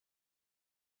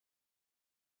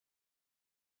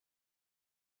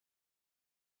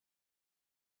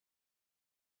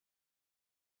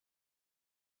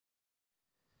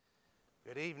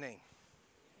Good evening.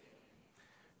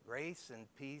 Grace and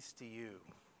peace to you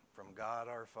from God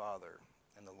our Father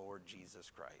and the Lord Jesus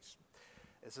Christ.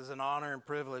 This is an honor and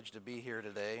privilege to be here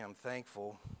today. I'm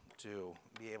thankful to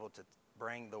be able to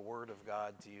bring the Word of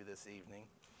God to you this evening.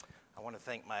 I want to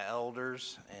thank my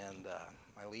elders and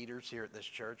my leaders here at this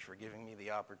church for giving me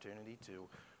the opportunity to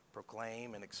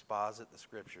proclaim and exposit the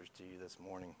Scriptures to you this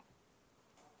morning.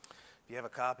 If you have a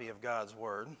copy of God's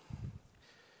Word,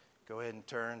 go ahead and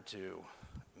turn to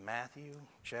Matthew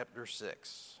chapter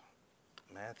 6.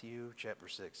 Matthew chapter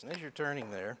 6. And as you're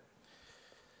turning there,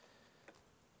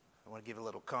 I want to give a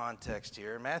little context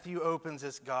here. Matthew opens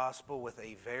this gospel with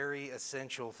a very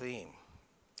essential theme.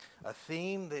 A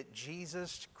theme that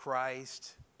Jesus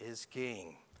Christ is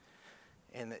King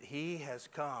and that He has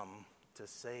come to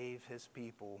save His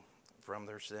people from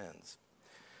their sins.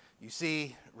 You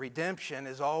see, redemption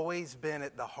has always been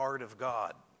at the heart of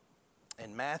God.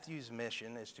 And Matthew's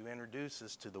mission is to introduce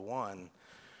us to the one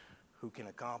who can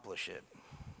accomplish it.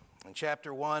 In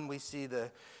chapter 1, we see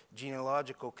the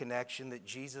genealogical connection that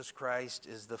Jesus Christ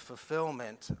is the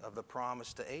fulfillment of the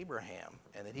promise to Abraham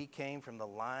and that He came from the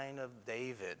line of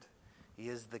David. He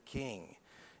is the king.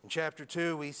 In chapter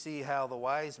 2, we see how the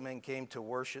wise men came to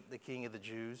worship the King of the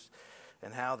Jews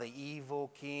and how the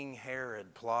evil King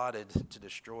Herod plotted to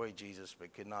destroy Jesus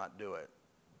but could not do it.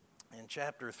 In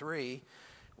chapter 3,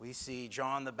 we see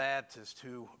John the Baptist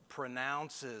who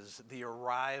pronounces the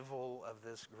arrival of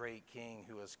this great king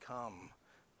who has come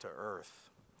to earth.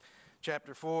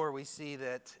 Chapter 4, we see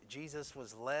that Jesus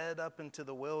was led up into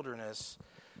the wilderness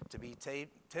to be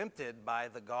tempted by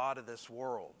the god of this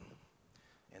world.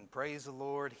 And praise the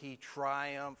Lord, He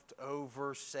triumphed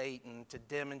over Satan to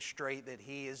demonstrate that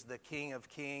He is the King of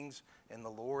kings and the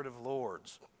Lord of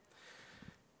lords.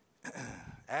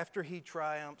 After He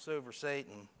triumphs over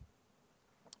Satan,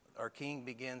 our King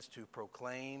begins to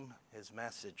proclaim His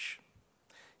message.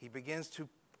 He begins to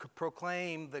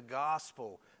proclaim the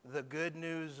gospel, the good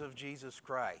news of Jesus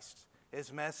Christ.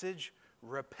 His message,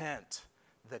 repent.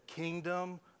 The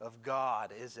kingdom of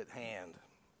God is at hand.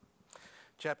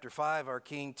 Chapter 5, our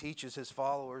King teaches His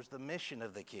followers the mission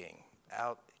of the King.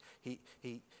 He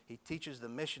teaches the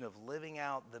mission of living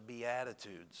out the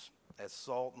Beatitudes as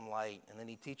salt and light, and then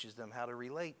He teaches them how to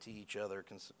relate to each other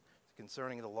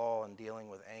concerning the law and dealing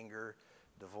with anger,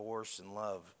 divorce, and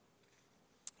love.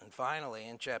 And finally,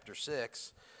 in chapter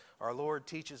 6, our Lord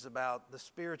teaches about the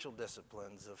spiritual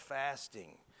disciplines of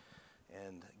fasting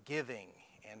and giving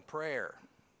and prayer.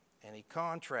 And He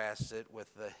contrasts it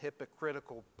with the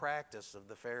hypocritical practice of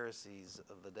the Pharisees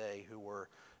of the day who were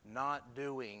not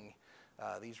doing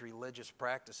these religious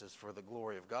practices for the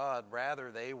glory of God.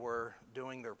 Rather, they were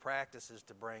doing their practices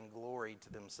to bring glory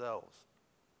to themselves.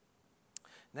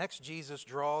 Next, Jesus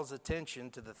draws attention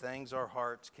to the things our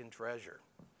hearts can treasure.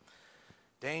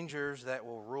 Dangers that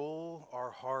will rule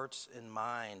our hearts and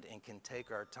mind and can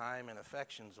take our time and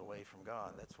affections away from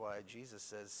God. That's why Jesus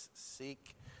says,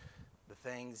 seek the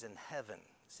things in heaven.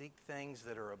 Seek things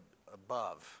that are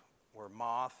above, where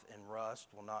moth and rust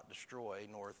will not destroy,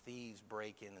 nor thieves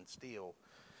break in and steal.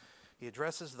 He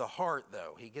addresses the heart,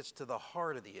 though. He gets to the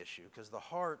heart of the issue, because the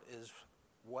heart is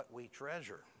what we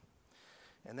treasure.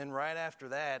 And then right after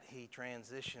that, He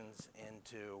transitions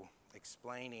into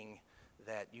explaining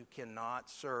that you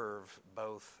cannot serve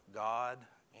both God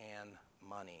and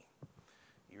money.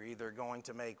 You're either going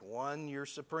to make one your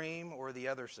supreme or the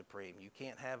other supreme. You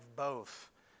can't have both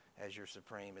as your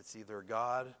supreme. It's either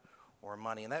God or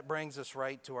money. And that brings us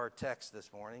right to our text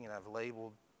this morning, and I've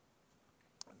labeled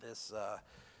this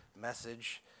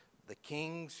message, The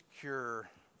King's Cure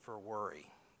for Worry.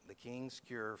 The King's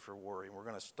Cure for Worry. We're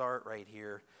going to start right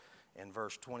here in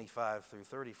verse 25 through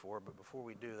 34. But before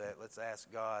we do that, let's ask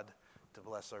God to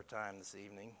bless our time this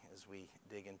evening as we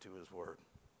dig into His Word.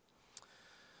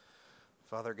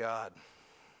 Father God,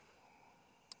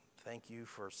 thank You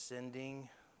for sending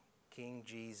King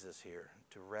Jesus here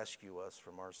to rescue us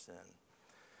from our sin.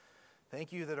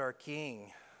 Thank You that our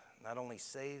King not only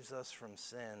saves us from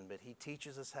sin, but He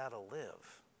teaches us how to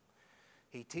live.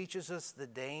 He teaches us the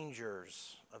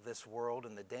dangers of this world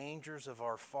and the dangers of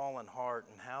our fallen heart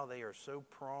and how they are so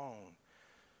prone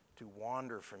to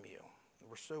wander from You.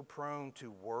 We're so prone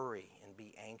to worry and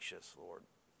be anxious, Lord.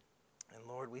 And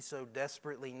Lord, we so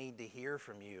desperately need to hear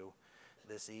from You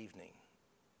this evening.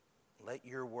 Let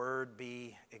Your word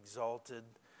be exalted.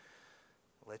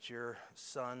 Let Your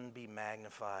Son be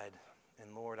magnified.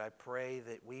 And Lord, I pray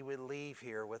that we would leave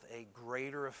here with a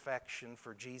greater affection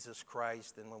for Jesus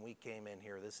Christ than when we came in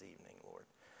here this evening, Lord.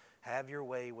 Have Your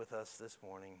way with us this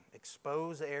morning.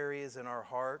 Expose areas in our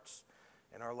hearts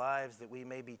and our lives that we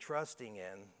may be trusting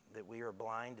in, that we are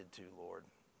blinded to, Lord.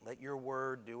 Let your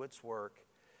word do its work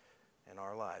in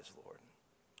our lives, Lord.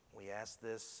 We ask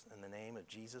this in the name of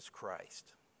Jesus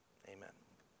Christ. Amen.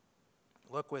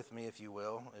 Look with me, if you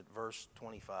will, at verse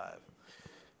 25,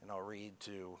 and I'll read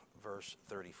to verse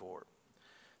 34. It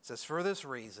says, "For this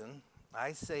reason,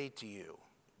 I say to you,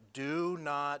 do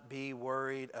not be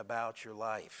worried about your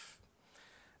life,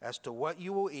 as to what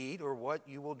you will eat or what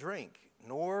you will drink,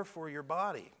 nor for your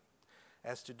body,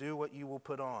 as to do what you will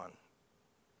put on.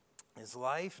 Is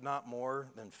life not more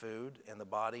than food, and the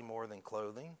body more than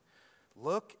clothing?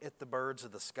 Look at the birds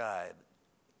of the sky,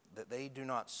 that they do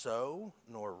not sow,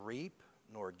 nor reap,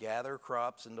 nor gather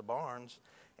crops into barns,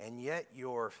 and yet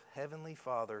your heavenly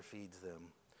Father feeds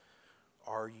them.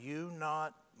 Are you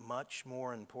not much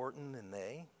more important than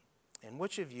they? And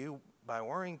which of you, by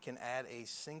worrying, can add a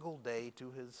single day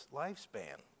to his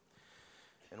lifespan?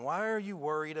 And why are you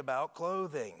worried about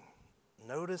clothing?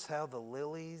 Notice how the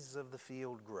lilies of the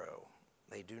field grow.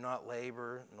 They do not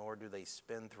labor, nor do they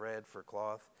spin thread for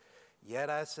cloth. Yet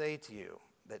I say to you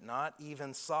that not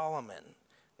even Solomon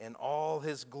in all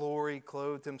his glory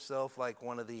clothed himself like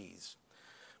one of these.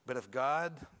 But if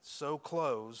God so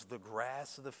clothes the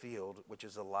grass of the field, which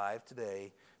is alive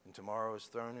today and tomorrow is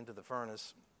thrown into the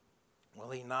furnace, will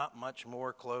he not much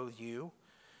more clothe you,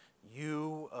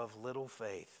 you of little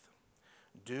faith?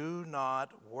 Do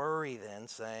not worry then,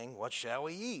 saying, what shall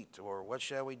we eat, or what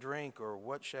shall we drink, or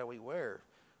what shall we wear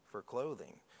for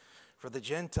clothing? For the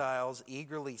Gentiles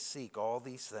eagerly seek all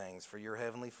these things, for your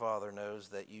heavenly Father knows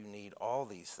that you need all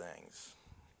these things.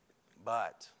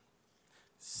 But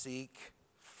seek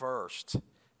first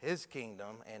his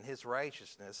kingdom and his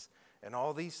righteousness, and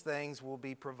all these things will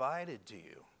be provided to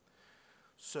you.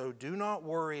 So do not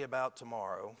worry about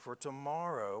tomorrow, for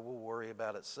tomorrow will worry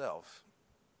about itself.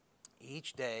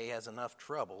 Each day has enough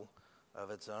trouble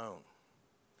of its own."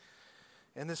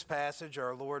 In this passage,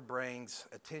 our Lord brings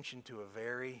attention to a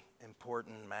very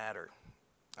important matter,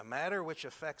 a matter which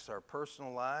affects our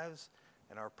personal lives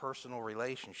and our personal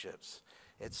relationships.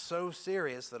 It's so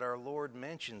serious that our Lord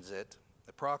mentions it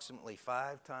approximately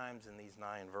 5 times in these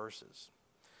 9 verses.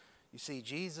 You see,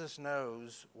 Jesus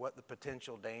knows what the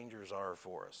potential dangers are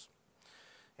for us,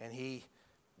 and he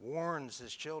warns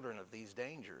his children of these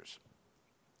dangers.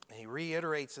 And he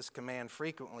reiterates this command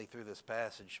frequently through this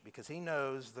passage because he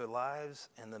knows the lives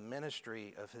and the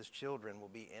ministry of his children will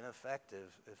be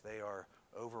ineffective if they are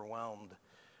overwhelmed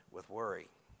with worry.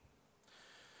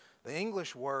 The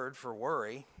English word for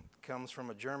worry comes from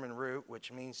a German root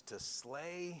which means to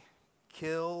slay,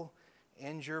 kill,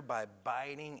 injure by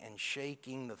biting and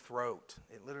shaking the throat.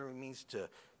 It literally means to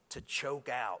choke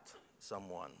out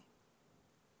someone.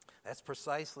 That's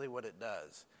precisely what it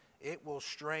does. It will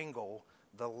strangle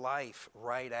the life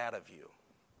right out of you.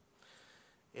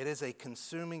 It is a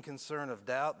consuming concern of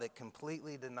doubt that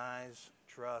completely denies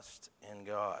trust in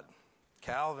God.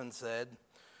 Calvin said,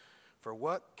 "For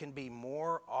what can be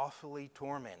more awfully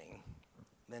tormenting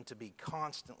than to be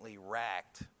constantly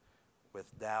racked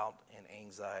with doubt and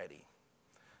anxiety?"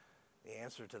 The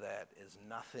answer to that is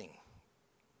nothing.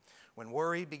 When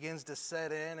worry begins to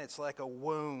set in, it's like a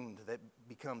wound that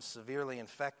becomes severely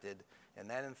infected, and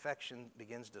that infection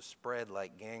begins to spread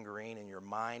like gangrene in your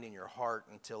mind and your heart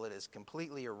until it is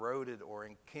completely eroded or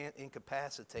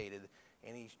incapacitated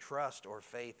any trust or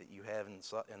faith that you have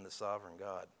in the sovereign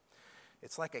God.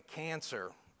 It's like a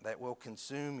cancer that will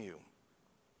consume you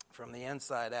from the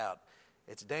inside out.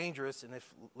 It's dangerous, and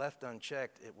if left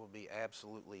unchecked, it will be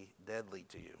absolutely deadly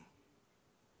to you.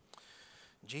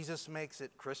 Jesus makes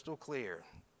it crystal clear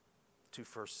to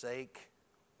forsake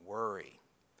worry.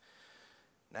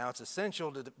 Now, it's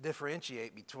essential to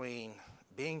differentiate between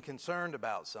being concerned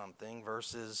about something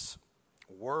versus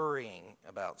worrying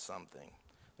about something.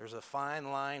 There's a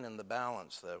fine line in the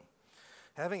balance, though.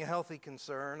 Having a healthy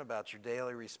concern about your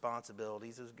daily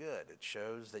responsibilities is good. It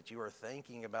shows that you are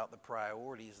thinking about the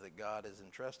priorities that God has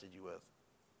entrusted you with.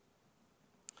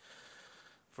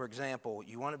 For example,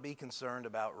 you want to be concerned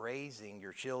about raising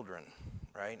your children,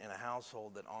 right, in a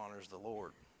household that honors the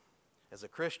Lord. As a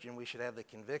Christian, we should have the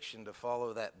conviction to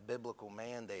follow that biblical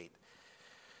mandate.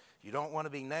 You don't want to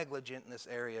be negligent in this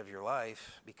area of your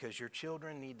life because your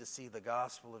children need to see the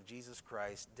gospel of Jesus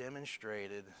Christ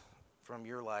demonstrated from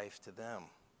your life to them.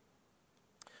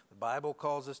 The Bible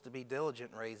calls us to be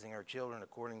diligent in raising our children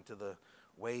according to the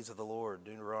ways of the Lord.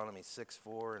 Deuteronomy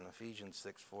 6:4 and Ephesians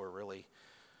 6:4 really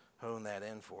hone that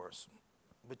in for us.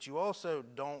 But you also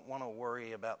don't want to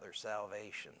worry about their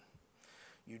salvation.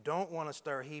 You don't want to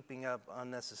start heaping up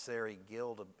unnecessary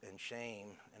guilt and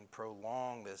shame and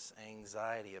prolong this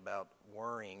anxiety about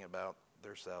worrying about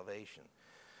their salvation.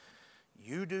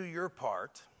 You do your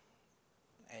part,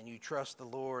 and you trust the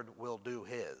Lord will do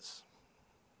his.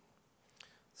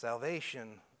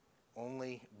 Salvation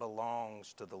only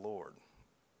belongs to the Lord.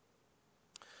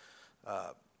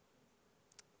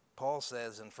 Paul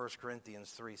says in 1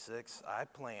 Corinthians 3:6, I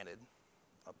planted,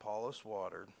 Apollos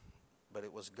watered, but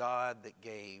it was God that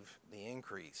gave the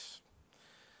increase.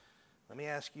 Let me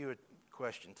ask you a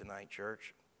question tonight,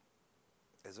 church.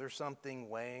 Is there something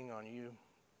weighing on you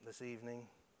this evening?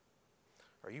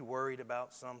 Are you worried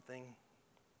about something?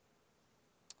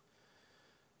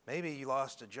 Maybe you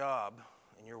lost a job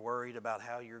and you're worried about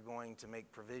how you're going to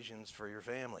make provisions for your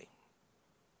family.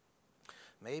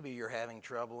 Maybe you're having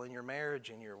trouble in your marriage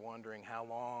and you're wondering how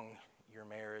long your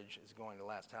marriage is going to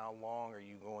last. How long are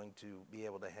you going to be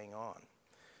able to hang on?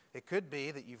 It could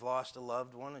be that you've lost a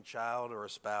loved one, a child, or a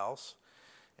spouse,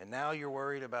 and now you're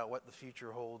worried about what the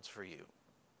future holds for you.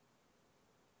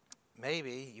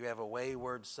 Maybe you have a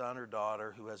wayward son or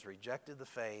daughter who has rejected the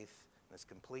faith and has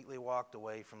completely walked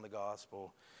away from the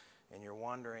gospel, and you're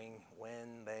wondering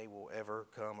when they will ever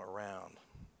come around.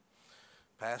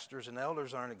 Pastors and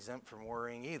elders aren't exempt from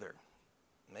worrying either.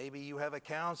 Maybe you have a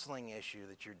counseling issue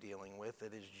that you're dealing with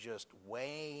that is just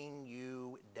weighing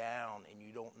you down and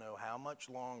you don't know how much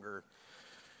longer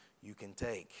you can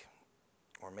take.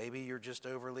 Or maybe you're just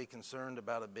overly concerned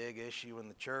about a big issue in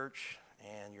the church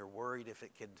and you're worried if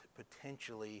it could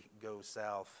potentially go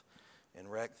south and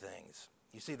wreck things.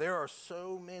 You see, there are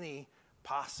so many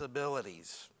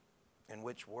possibilities in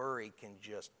which worry can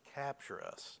just capture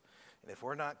us. And if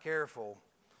we're not careful,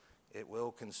 it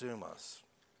will consume us.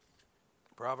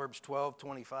 Proverbs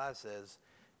 12:25 says,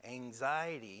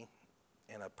 anxiety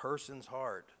in a person's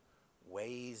heart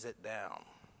weighs it down.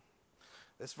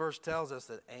 This verse tells us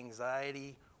that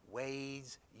anxiety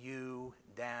weighs you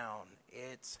down.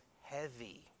 It's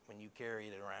heavy when you carry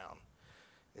it around.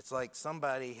 It's like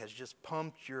somebody has just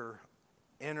pumped your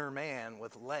inner man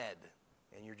with lead,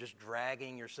 and you're just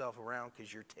dragging yourself around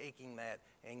because you're taking that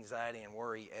anxiety and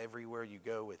worry everywhere you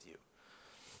go with you.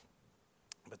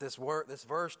 But this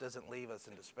verse doesn't leave us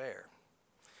in despair.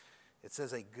 It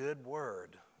says a good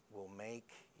word will make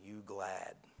you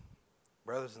glad.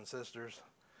 Brothers and sisters,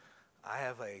 I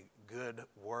have a good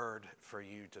word for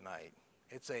you tonight.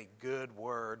 It's a good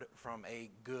word from a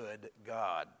good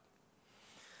God.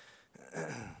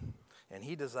 And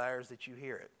he desires that you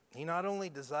hear it. He not only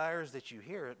desires that you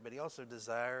hear it, but he also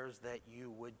desires that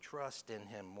you would trust in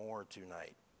him more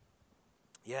tonight.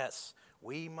 Yes,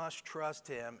 we must trust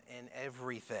him in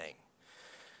everything.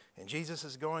 And Jesus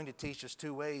is going to teach us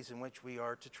two ways in which we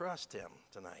are to trust him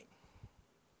tonight.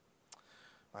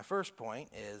 My first point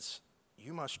is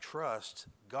you must trust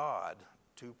God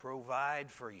to provide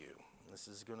for you. This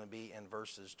is going to be in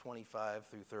verses 25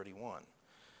 through 31.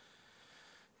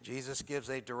 Jesus gives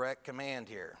a direct command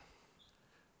here.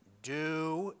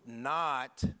 Do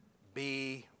not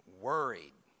be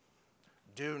worried.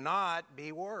 Do not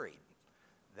be worried.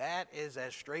 That is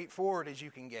as straightforward as you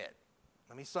can get.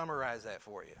 Let me summarize that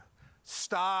for you.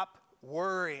 Stop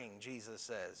worrying, Jesus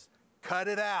says. Cut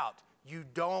it out. You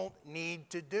don't need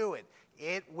to do it.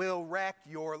 It will wreck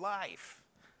your life.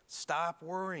 Stop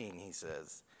worrying, he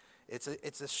says.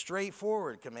 It's a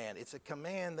straightforward command. It's a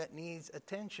command that needs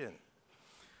attention.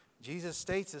 Jesus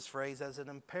states this phrase as an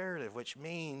imperative, which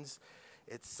means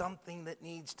it's something that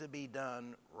needs to be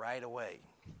done right away.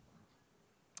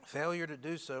 Failure to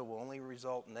do so will only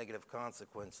result in negative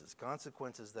consequences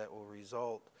that will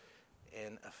result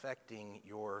in affecting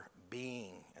your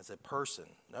being as a person.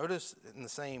 Notice in the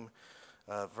same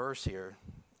verse here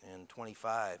in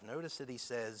 25, notice that he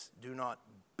says, do not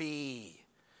be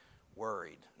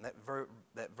worried. And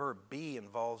that verb be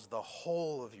involves the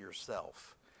whole of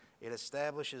yourself. It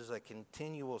establishes a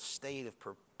continual state of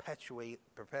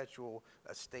perpetual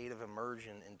state of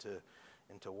immersion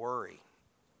into worry.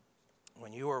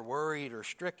 When you are worried or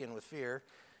stricken with fear,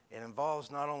 it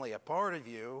involves not only a part of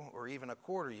you or even a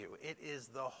quarter of you. It is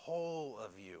the whole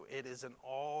of you. It is an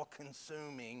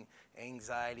all-consuming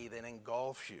anxiety that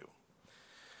engulfs you.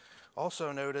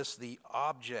 Also notice the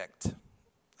object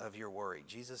of your worry.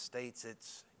 Jesus states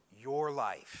it's your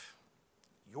life.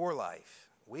 Your life.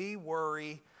 We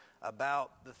worry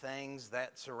about the things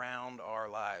that surround our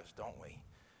lives, don't we?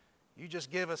 You just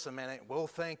give us a minute, we'll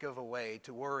think of a way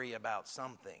to worry about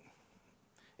something.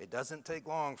 It doesn't take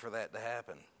long for that to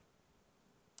happen.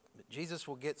 But Jesus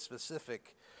will get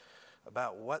specific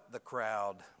about what the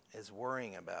crowd is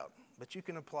worrying about. But you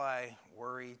can apply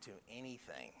worry to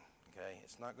anything, okay?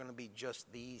 It's not going to be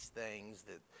just these things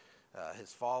that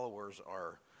his followers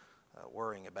are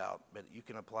worrying about, but you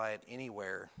can apply it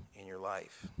anywhere in your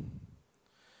life.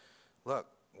 Look,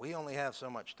 we only have so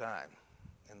much time.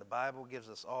 And the Bible gives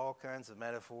us all kinds of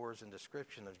metaphors and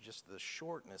description of just the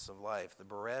shortness of life, the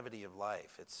brevity of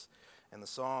life. It's in the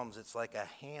Psalms, it's like a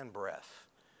handbreadth.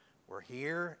 We're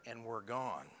here and we're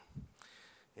gone.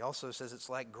 He also says it's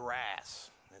like grass.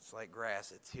 It's like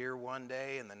grass. It's here one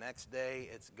day and the next day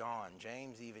it's gone.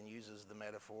 James even uses the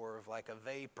metaphor of like a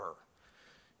vapor.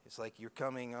 It's like you're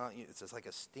coming on, it's just like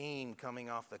a steam coming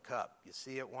off the cup. You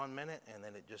see it 1 minute and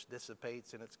then it just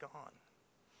dissipates and it's gone.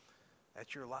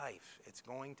 That's your life. It's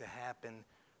going to happen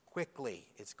quickly.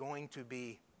 It's going to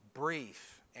be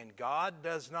brief. And God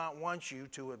does not want you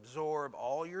to absorb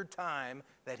all your time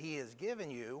that He has given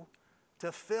you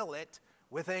to fill it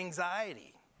with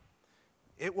anxiety.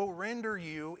 It will render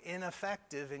you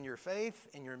ineffective in your faith,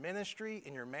 in your ministry,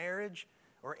 in your marriage,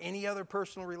 or any other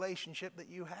personal relationship that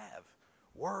you have.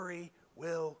 Worry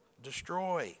will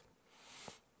destroy.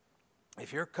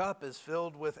 If your cup is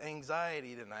filled with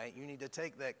anxiety tonight, you need to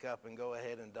take that cup and go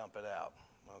ahead and dump it out,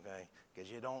 okay? Because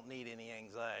you don't need any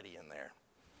anxiety in there.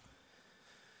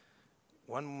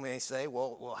 One may say,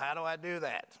 well, how do I do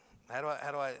that? How do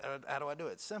I do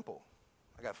it? It's simple.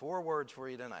 I got 4 words for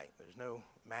you tonight. There's no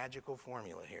magical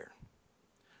formula here.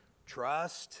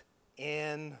 Trust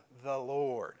in the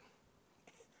Lord.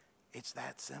 It's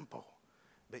that simple.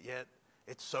 But yet,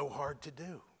 it's so hard to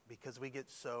do because we get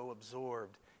so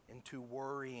absorbed into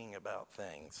worrying about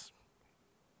things.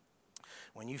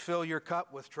 When you fill your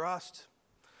cup with trust,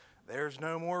 there's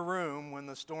no more room when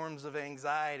the storms of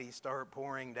anxiety start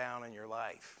pouring down in your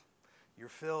life. You're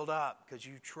filled up because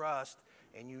you trust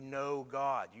and you know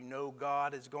God. You know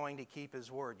God is going to keep His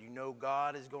word. You know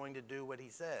God is going to do what He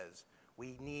says.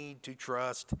 We need to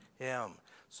trust Him.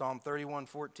 Psalm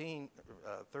 31:14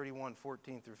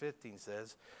 through 15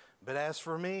 says, "But as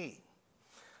for me,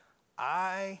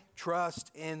 I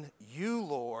trust in you,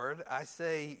 Lord. I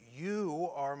say, you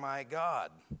are my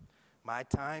God. My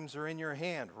times are in your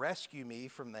hand. Rescue me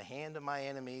from the hand of my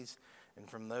enemies and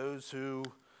from those who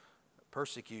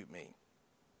persecute me."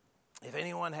 If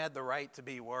anyone had the right to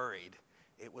be worried,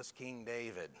 it was King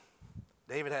David.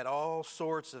 David had all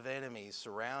sorts of enemies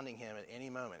surrounding him at any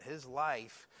moment. His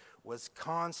life was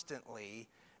constantly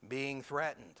being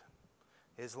threatened.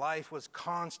 His life was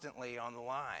constantly on the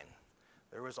line.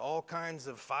 There was all kinds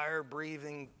of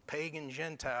fire-breathing pagan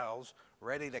Gentiles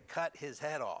ready to cut his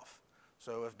head off.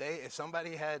 So if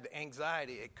somebody had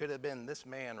anxiety, it could have been this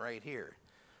man right here.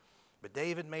 But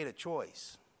David made a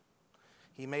choice.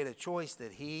 He made a choice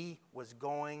that he was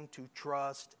going to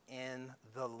trust in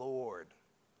the Lord.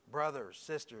 Brothers,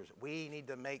 sisters, we need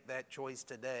to make that choice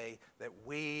today that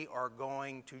we are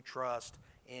going to trust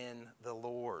in the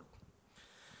Lord.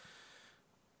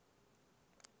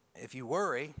 If you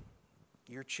worry,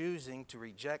 you're choosing to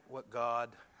reject what God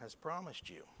has promised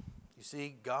you. You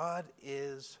see, God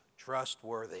is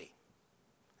trustworthy.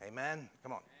 Amen?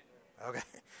 Come on. Okay.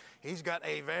 He's got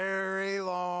a very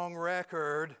long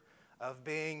record of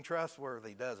being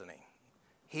trustworthy, doesn't He?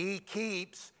 He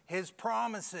keeps His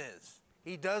promises.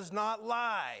 He does not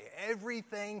lie.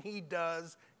 Everything He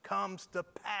does comes to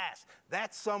pass.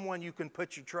 That's someone you can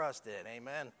put your trust in.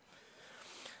 Amen?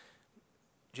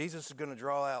 Jesus is going to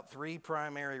draw out 3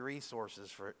 primary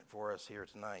resources for us here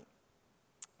tonight.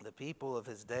 The people of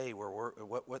His day were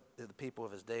what the people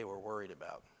of His day were worried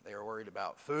about. They were worried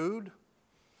about food,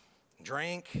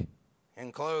 drink,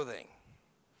 and clothing.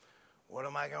 What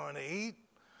am I going to eat?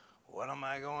 What am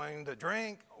I going to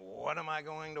drink? What am I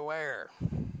going to wear?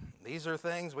 These are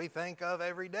things we think of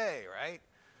every day, right?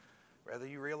 Whether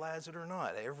you realize it or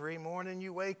not. Every morning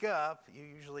you wake up, you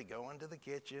usually go into the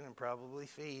kitchen and probably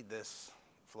feed this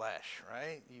flesh,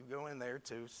 right? You go in there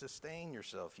to sustain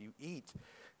yourself. You eat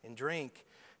and drink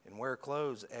and wear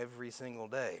clothes every single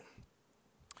day.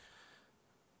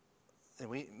 And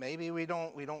we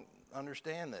don't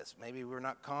understand this. Maybe we're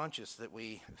not conscious that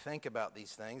we think about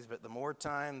these things, but the more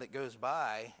time that goes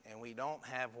by and we don't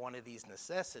have one of these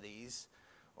necessities,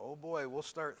 oh boy, we'll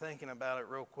start thinking about it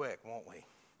real quick, won't we?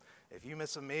 If you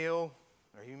miss a meal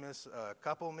or you miss a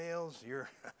couple meals,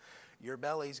 your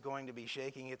belly's going to be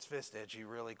shaking its fist at you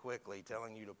really quickly,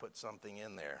 telling you to put something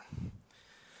in there.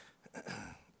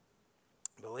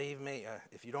 Believe me,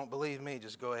 if you don't believe me,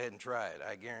 just go ahead and try it.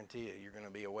 I guarantee you, you're going to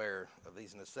be aware of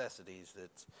these necessities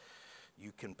that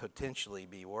you can potentially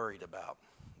be worried about.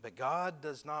 But God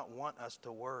does not want us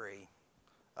to worry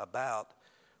about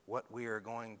what we are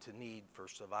going to need for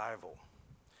survival.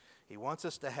 He wants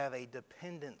us to have a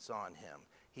dependence on Him.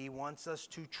 He wants us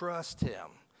to trust Him.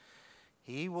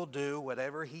 He will do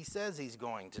whatever He says He's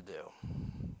going to do.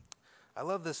 I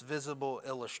love this visible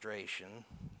illustration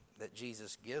that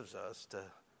Jesus gives us to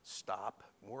stop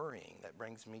worrying. That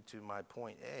brings me to my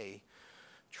point A.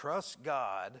 Trust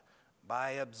God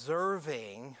by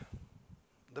observing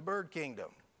the bird kingdom.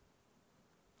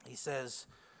 He says,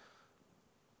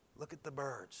 look at the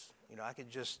birds. I could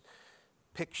just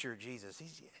picture Jesus.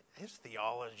 His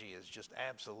theology is just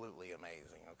absolutely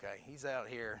amazing, okay? He's out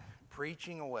here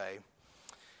preaching away,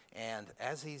 and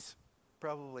as he's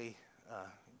probably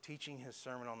teaching his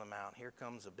Sermon on the Mount, here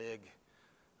comes a big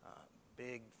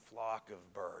flock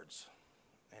of birds,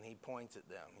 and he points at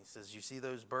them. He says, you see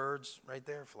those birds right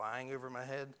there flying over my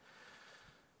head?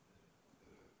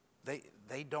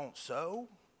 They don't sow,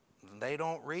 they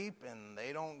don't reap, and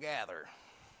they don't gather.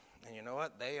 And you know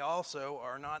what? They also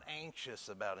are not anxious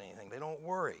about anything. They don't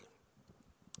worry.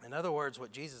 In other words,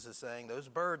 what Jesus is saying, those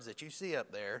birds that you see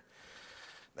up there,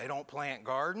 they don't plant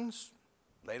gardens,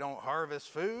 they don't harvest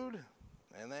food,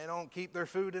 and they don't keep their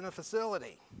food in a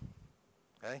facility.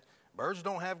 Okay? Birds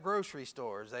don't have grocery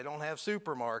stores, they don't have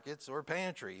supermarkets or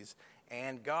pantries,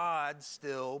 and God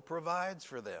still provides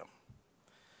for them.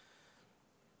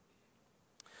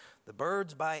 The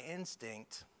birds by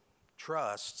instinct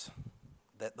trust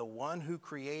that the one who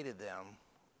created them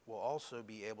will also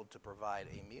be able to provide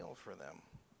a meal for them.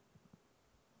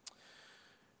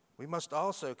 We must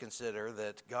also consider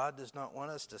that God does not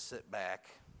want us to sit back,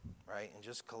 right, and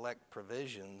just collect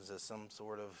provisions as some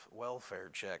sort of welfare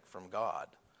check from God.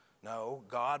 No,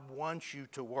 God wants you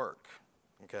to work,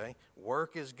 okay?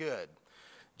 Work is good.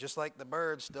 Just like the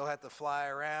birds still have to fly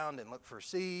around and look for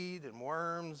seed and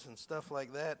worms and stuff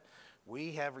like that,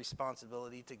 we have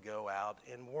responsibility to go out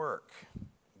and work.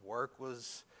 Work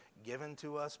was given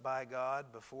to us by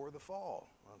God before the fall,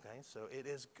 okay? So it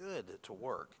is good to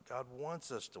work. God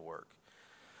wants us to work.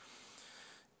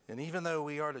 And even though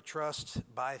we are to trust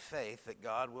by faith that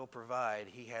God will provide,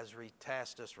 he has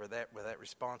tasked us with that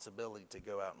responsibility to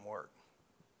go out and work.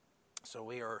 So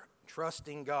we are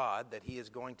trusting God that he is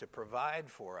going to provide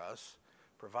for us,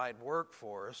 provide work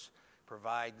for us,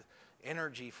 provide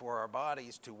energy for our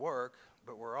bodies to work,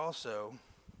 but we're also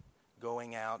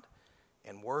going out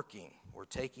and working. We're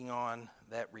taking on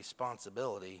that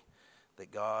responsibility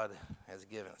that God has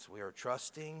given us. We are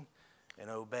trusting and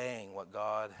obeying what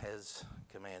God has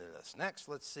commanded us. Next,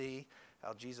 let's see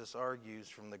how Jesus argues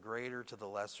from the greater to the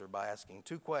lesser by asking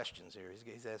two questions here.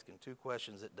 He's asking two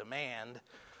questions that demand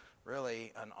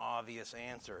really an obvious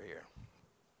answer here.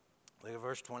 Look at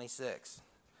verse 26.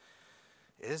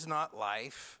 Is not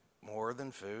life more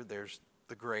than food? There's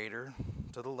the greater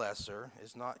to the lesser.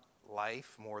 Is not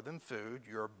life more than food?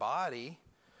 Your body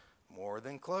more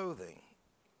than clothing?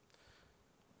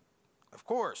 Of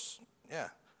course, yeah.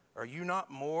 Are you not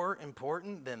more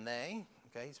important than they?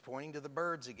 Okay, he's pointing to the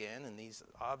birds again and these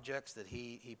objects that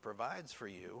he provides for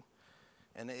you.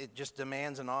 And it just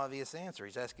demands an obvious answer.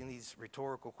 He's asking these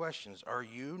rhetorical questions. Are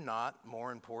you not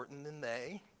more important than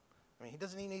they? I mean, he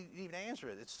doesn't even answer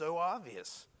it. It's so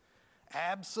obvious.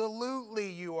 Absolutely,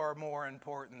 you are more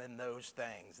important than those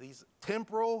things. These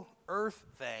temporal earth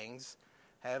things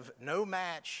have no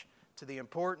match to the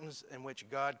importance in which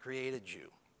God created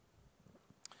you.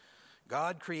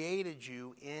 God created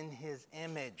you in his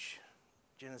image.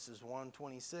 Genesis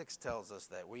 1:26 tells us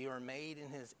that. We are made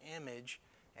in his image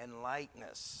and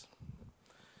likeness.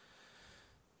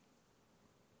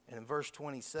 And in verse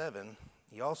 27,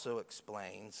 he also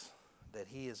explains that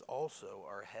he is also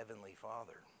our heavenly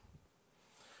Father.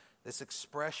 This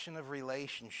expression of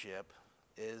relationship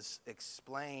is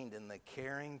explained in the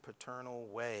caring paternal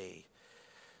way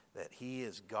that he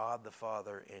is God the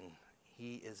Father and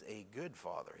he is a good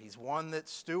father. He's one that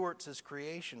stewards his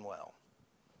creation well.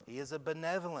 He is a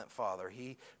benevolent father.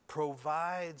 He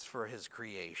provides for his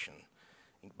creation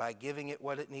by giving it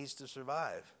what it needs to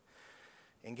survive.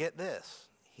 And get this,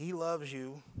 he loves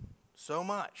you so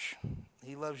much.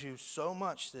 He loves you so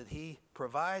much that he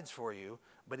provides for you,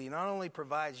 but he not only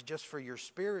provides just for your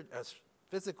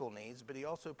physical needs, but he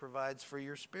also provides for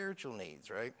your spiritual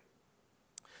needs, right?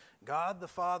 God the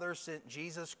Father sent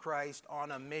Jesus Christ on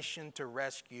a mission to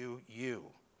rescue you,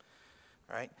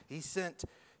 right? He sent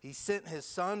his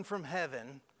Son from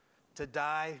heaven to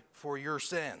die for your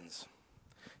sins.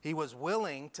 He was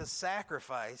willing to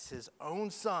sacrifice his own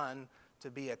Son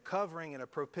to be a covering and a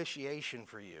propitiation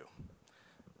for you.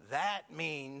 That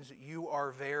means you are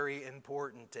very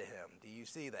important to him. Do you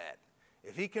see that?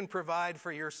 If he can provide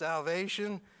for your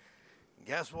salvation,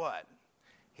 guess what?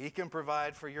 He can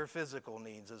provide for your physical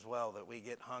needs as well that we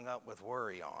get hung up with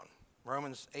worry on.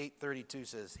 Romans 8:32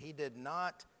 says, he did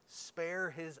not spare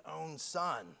his own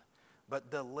Son, but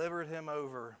delivered him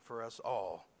over for us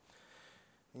all.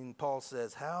 And Paul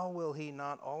says, how will he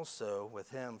not also with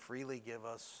him freely give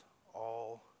us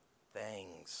all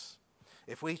things?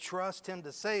 If we trust him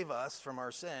to save us from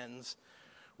our sins,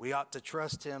 we ought to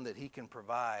trust him that he can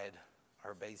provide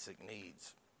our basic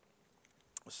needs.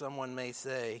 Someone may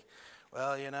say,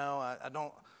 well, I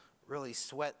don't really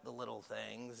sweat the little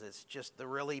things. It's just the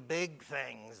really big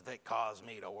things that cause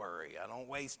me to worry. I don't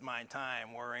waste my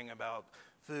time worrying about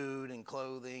food and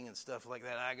clothing and stuff like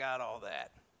that. I got all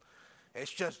that.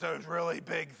 It's just those really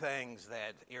big things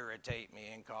that irritate me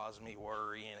and cause me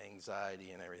worry and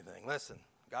anxiety and everything. Listen,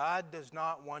 God does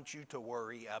not want you to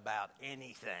worry about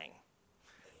anything.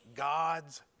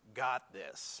 God's got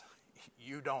this.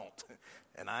 You don't,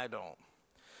 and I don't.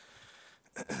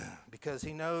 Because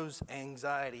he knows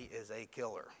anxiety is a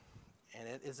killer. And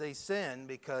it is a sin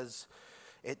because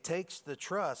it takes the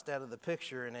trust out of the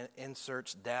picture and it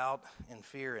inserts doubt and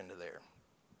fear into there.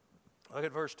 Look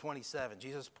at verse 27.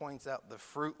 Jesus points out the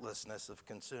fruitlessness of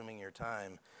consuming your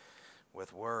time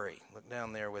with worry. Look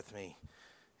down there with me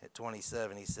at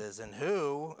 27. He says, and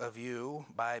who of you,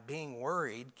 by being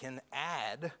worried, can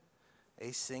add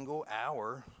a single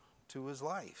hour to his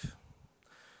life?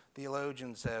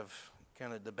 Theologians have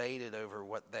kind of debated over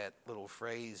what that little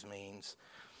phrase means.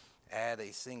 Add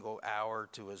a single hour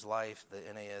to his life. The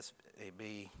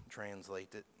NASB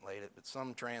translate it, but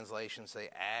some translations say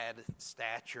add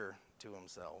stature to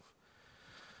himself.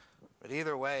 But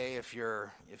either way, if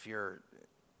you're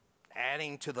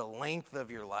adding to the length of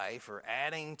your life or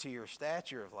adding to your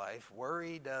stature of life,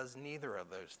 worry does neither of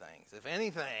those things. If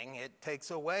anything, it takes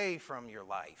away from your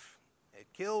life. It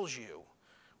kills you.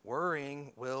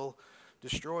 Worrying will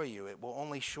destroy you. It will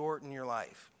only shorten your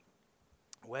life.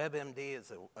 WebMD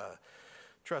is a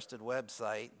trusted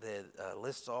website that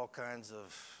lists all kinds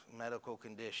of medical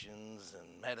conditions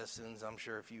and medicines. I'm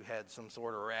sure if you had some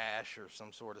sort of rash or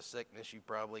some sort of sickness, you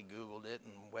probably Googled it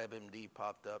and WebMD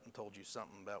popped up and told you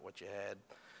something about what you had.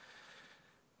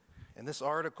 And this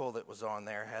article that was on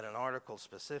there had an article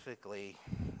specifically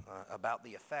about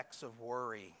the effects of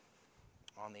worry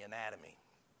on the anatomy.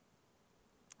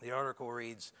 The article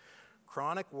reads,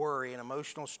 chronic worry and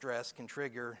emotional stress can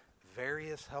trigger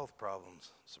various health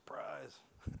problems. Surprise.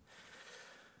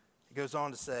 It goes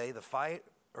on to say, the fight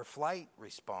or flight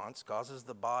response causes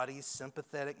the body's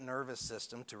sympathetic nervous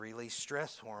system to release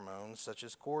stress hormones such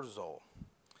as cortisol.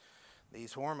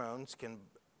 These hormones can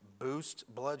boost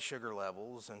blood sugar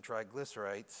levels and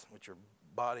triglycerides, which are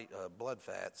blood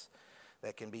fats,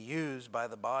 that can be used by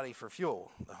the body for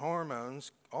fuel. The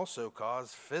hormones also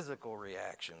cause physical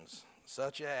reactions,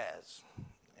 such as,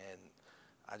 and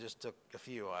I just took a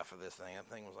few off of this thing. That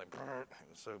thing was like, it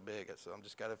was so big. So I'm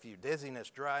just got a few.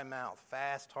 Dizziness, dry mouth,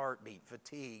 fast heartbeat,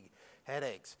 fatigue,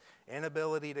 headaches,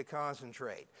 inability to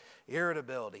concentrate,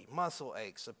 irritability, muscle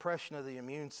aches, suppression of the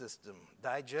immune system,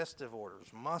 digestive orders,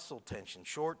 muscle tension,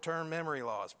 short-term memory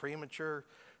loss, premature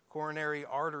coronary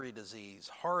artery disease,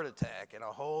 heart attack, and a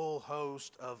whole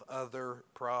host of other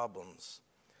problems.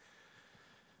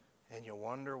 And you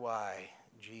wonder why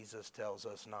Jesus tells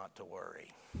us not to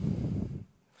worry.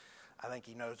 I think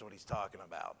he knows what he's talking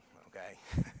about, okay?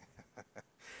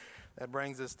 That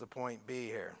brings us to point B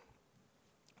here.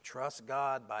 Trust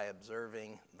God by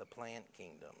observing the plant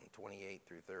kingdom, 28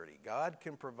 through 30. God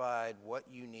can provide what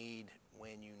you need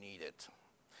when you need it.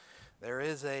 There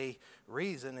is a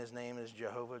reason his name is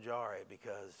Jehovah Jireh,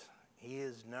 because he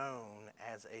is known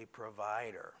as a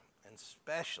provider, and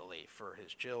especially for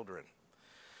his children.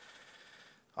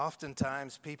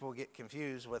 Oftentimes people get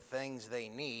confused with things they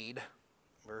need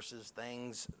versus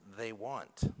things they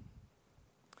want.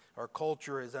 Our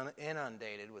culture is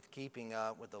inundated with keeping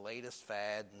up with the latest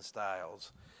fads and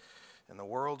styles. And the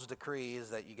world's decree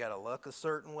is that you got to look a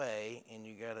certain way and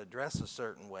you got to dress a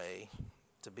certain way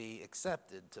to be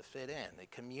accepted, to fit in.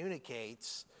 It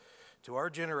communicates to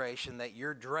our generation that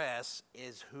your dress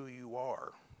is who you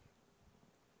are.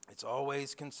 It's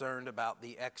always concerned about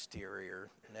the exterior,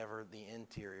 never the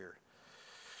interior.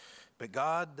 But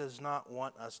God does not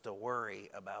want us to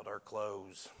worry about our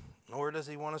clothes, nor does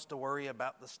he want us to worry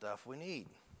about the stuff we need.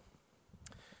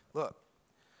 Look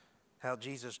how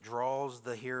Jesus draws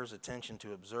the hearer's attention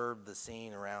to observe the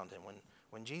scene around him.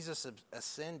 When Jesus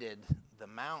ascended the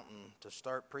mountain to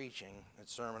start preaching his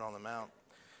Sermon on the Mount,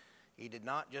 he did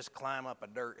not just climb up a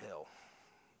dirt hill.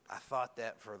 I thought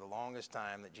that for the longest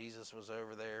time, that Jesus was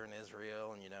over there in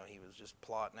Israel and, he was just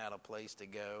plotting out a place to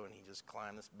go and he just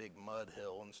climbed this big mud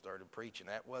hill and started preaching.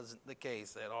 That wasn't the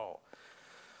case at all.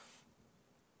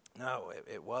 No,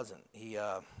 it wasn't. He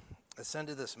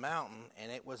ascended this mountain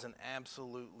and it was an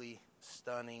absolutely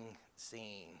stunning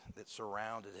scene that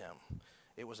surrounded him.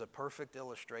 It was a perfect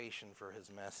illustration for his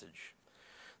message.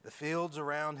 The fields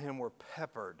around him were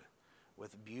peppered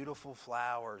with beautiful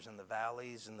flowers in the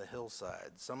valleys and the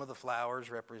hillsides. Some of the flowers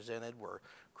represented were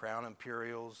crown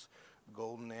imperials,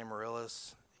 golden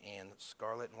amaryllis, and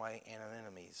scarlet and white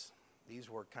anemones. These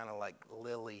were kind of like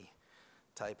lily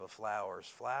type of flowers,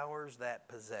 flowers that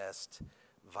possessed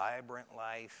vibrant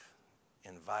life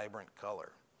and vibrant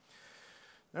color.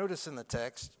 Notice in the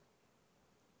text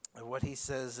what he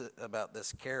says about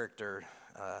this character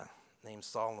named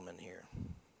Solomon here.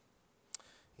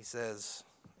 He says,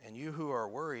 "And you who are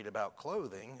worried about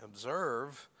clothing,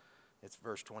 observe," it's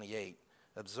verse 28,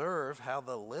 "observe how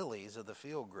the lilies of the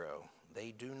field grow.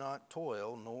 They do not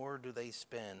toil, nor do they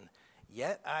spin.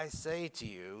 Yet I say to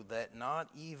you that not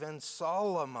even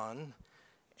Solomon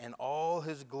in all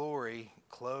his glory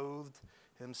clothed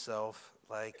himself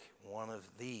like one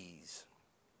of these."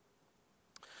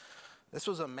 This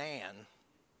was a man,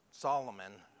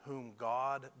 Solomon, whom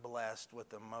God blessed with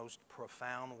the most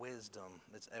profound wisdom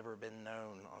that's ever been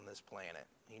known on this planet.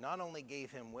 He not only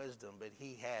gave him wisdom, but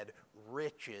he had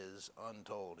riches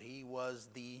untold. He was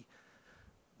the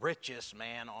richest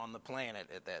man on the planet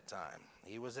at that time.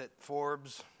 He was at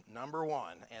Forbes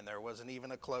 #1, and there wasn't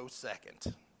even a close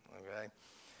second. Okay?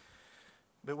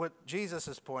 But what Jesus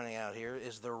is pointing out here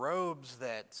is the robes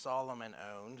that Solomon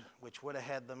owned, which would have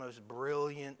had the most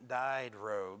brilliant dyed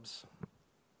robes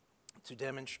to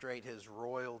demonstrate his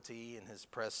royalty and his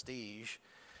prestige.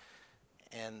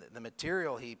 And the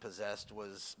material he possessed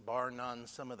was, bar none,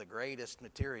 some of the greatest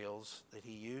materials that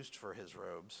he used for his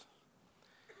robes.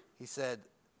 He said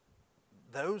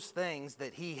those things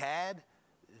that he had,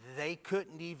 they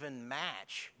couldn't even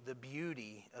match the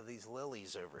beauty of these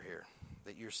lilies over here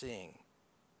that you're seeing.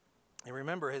 And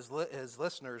remember, his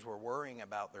listeners were worrying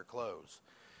about their clothes.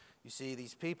 You see,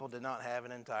 these people did not have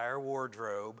an entire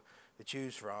wardrobe to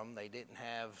choose from. They didn't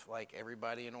have, like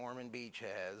everybody in Ormond Beach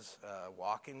has, a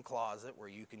walk-in closet where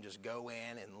you can just go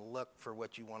in and look for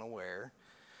what you want to wear.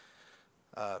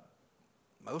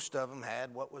 Most of them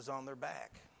had what was on their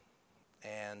back.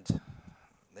 And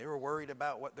they were worried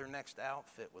about what their next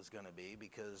outfit was going to be,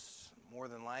 because more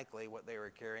than likely what they were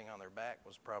carrying on their back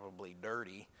was probably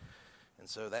dirty. And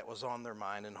so that was on their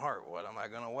mind and heart. What am I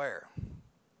going to wear?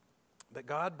 But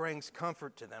God brings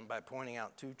comfort to them by pointing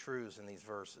out two truths in these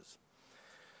verses.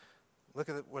 Look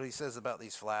at what he says about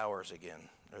these flowers again,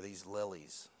 or these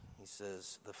lilies. He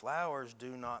says, "The flowers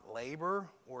do not labor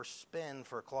or spin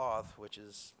for cloth," which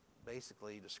is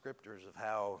basically descriptors of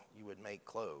how you would make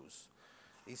clothes.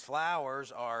 These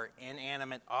flowers are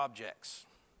inanimate objects.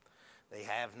 They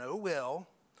have no will.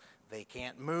 They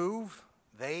can't move.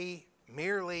 They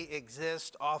merely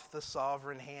exist off the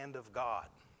sovereign hand of God.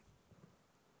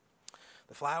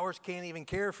 The flowers can't even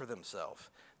care for themselves.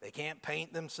 They can't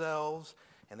paint themselves,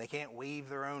 and they can't weave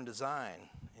their own design.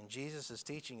 And Jesus is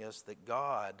teaching us that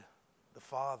God, the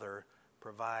Father,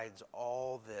 provides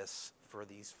all this for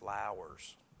these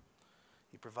flowers.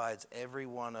 He provides every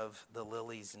one of the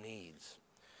lily's needs.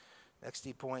 Next,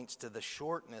 he points to the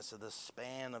shortness of the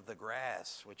span of the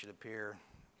grass, which would appear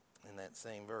in that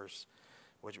same verse,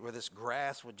 where this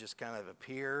grass would just kind of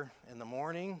appear in the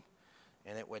morning,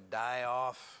 and it would die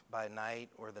off by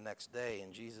night or the next day.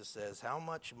 And Jesus says, how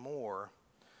much more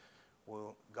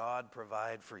will God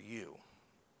provide for you?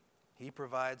 He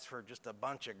provides for just a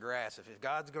bunch of grass. If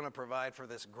God's going to provide for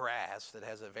this grass that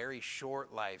has a very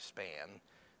short lifespan,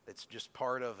 that's just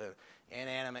part of an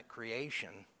inanimate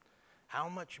creation, how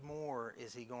much more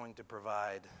is he going to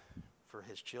provide for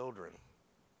his children?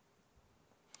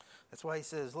 That's why he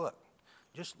says, look,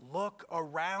 just look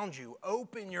around you.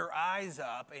 Open your eyes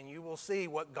up and you will see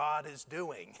what God is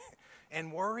doing.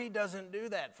 And worry doesn't do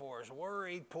that for us.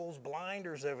 Worry pulls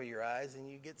blinders over your eyes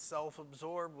and you get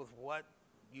self-absorbed with what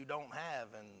you don't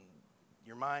have, and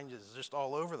your mind is just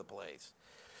all over the place.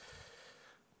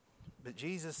 But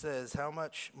Jesus says, how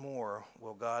much more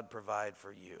will God provide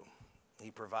for you? He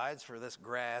provides for this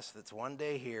grass that's one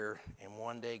day here and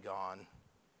one day gone.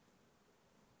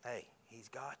 Hey, he's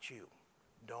got you.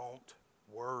 Don't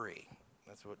worry.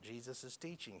 That's what Jesus is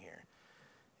teaching here.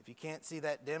 If you can't see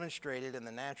that demonstrated in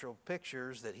the natural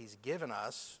pictures that he's given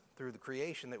us through the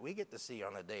creation that we get to see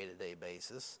on a day-to-day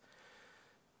basis,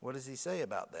 what does he say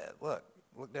about that?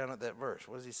 Look down at that verse.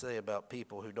 What does he say about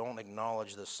people who don't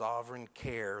acknowledge the sovereign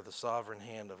care, the sovereign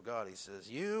hand of God? He says,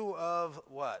 you of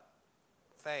what?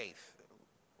 Faith.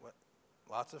 What?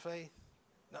 Lots of faith?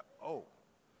 No. Oh,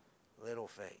 little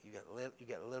faith. You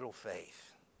got little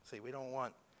faith. See, we don't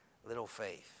want little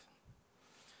faith.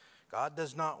 God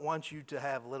does not want you to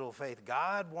have little faith.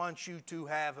 God wants you to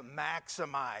have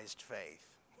maximized faith.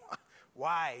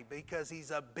 Why? Because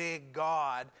he's a big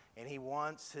God, and he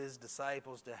wants his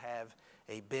disciples to have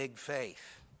a big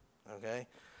faith. Okay?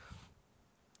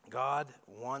 God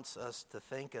wants us to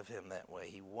think of him that way.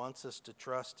 He wants us to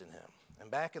trust in him.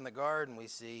 And back in the garden, we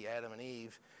see Adam and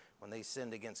Eve, when they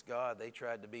sinned against God, they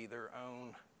tried to be their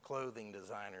own clothing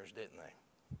designers, didn't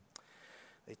they?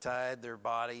 They tied their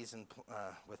bodies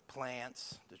with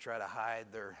plants to try to hide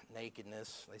their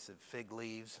nakedness. They said fig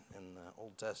leaves in the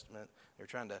Old Testament. They're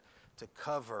trying to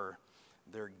cover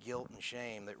their guilt and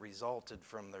shame that resulted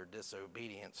from their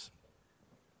disobedience.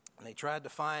 And they tried to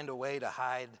find a way to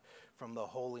hide from the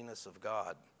holiness of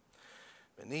God.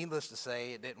 But needless to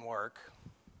say, it didn't work.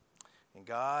 And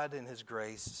God, in His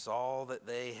grace, saw that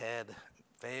they had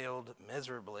failed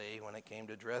miserably when it came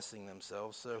to dressing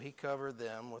themselves, so He covered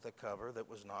them with a cover that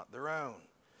was not their own,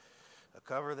 a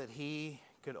cover that He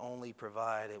could only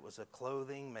provide. It was a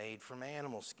clothing made from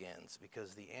animal skins,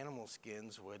 because the animal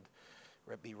skins would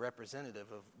be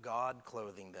representative of God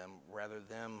clothing them rather than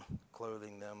them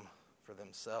clothing them for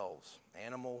themselves.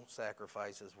 Animal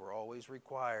sacrifices were always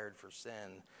required for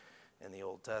sin in the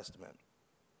Old Testament.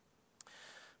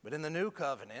 But in the New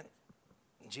Covenant,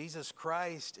 Jesus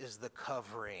Christ is the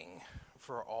covering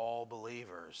for all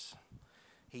believers.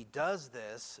 He does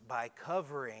this by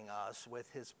covering us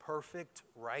with His perfect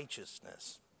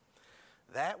righteousness.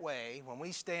 That way, when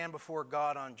we stand before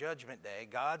God on Judgment Day,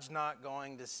 God's not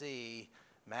going to see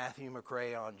Matthew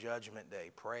McRae on Judgment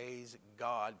Day. Praise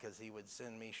God, because He would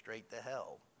send me straight to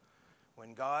hell.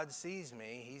 When God sees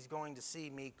me, He's going to see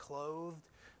me clothed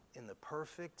in the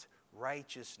perfect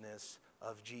righteousness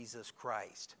of Jesus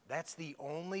Christ. That's the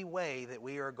only way that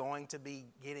we are going to be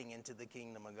getting into the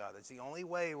kingdom of God. That's the only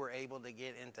way we're able to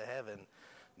get into heaven.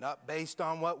 Not based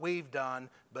on what we've done,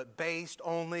 but based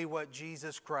only what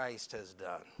Jesus Christ has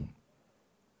done.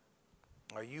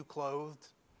 Are you clothed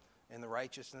in the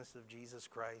righteousness of Jesus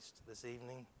Christ this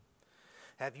evening?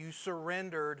 Have you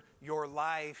surrendered your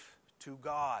life to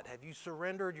God? Have you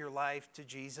surrendered your life to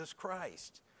Jesus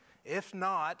Christ? If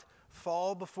not,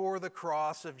 fall before the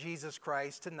cross of Jesus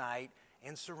Christ tonight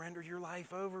and surrender your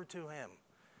life over to Him.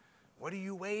 What are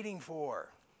you waiting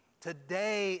for?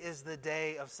 Today is the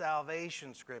day of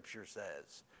salvation, Scripture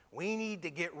says. We need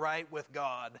to get right with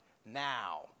God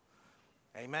now.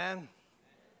 Amen?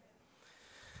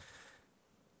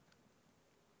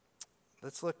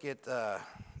 Let's look at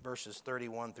verses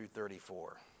 31 through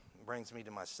 34. It brings me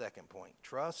to my second point.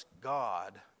 Trust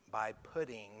God by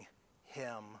putting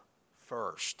Him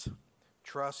first.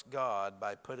 Trust God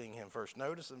by putting Him first.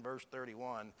 Notice in verse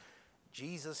 31,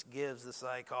 Jesus gives the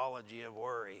psychology of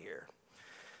worry here.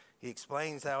 He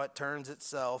explains how it turns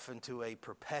itself into a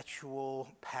perpetual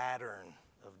pattern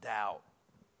of doubt.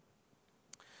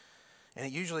 And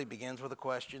it usually begins with a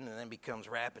question and then becomes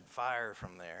rapid fire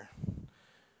from there.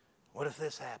 What if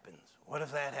this happens? What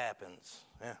if that happens?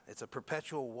 Yeah, it's a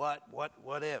perpetual what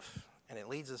if? And it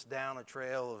leads us down a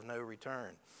trail of no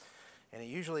return. And it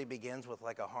usually begins with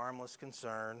like a harmless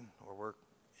concern,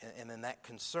 and then that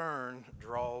concern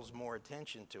draws more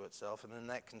attention to itself, and then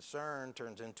that concern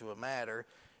turns into a matter,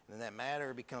 and then that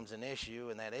matter becomes an issue,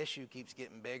 and that issue keeps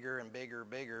getting bigger and bigger and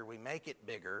bigger. We make it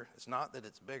bigger. It's not that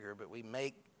it's bigger, but we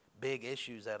make big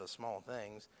issues out of small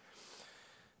things.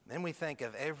 Then we think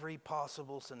of every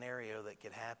possible scenario that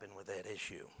could happen with that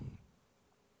issue,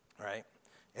 right?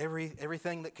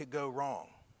 Everything that could go wrong.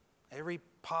 Every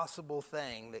possible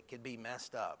thing that could be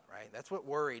messed up, right? That's what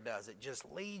worry does. It just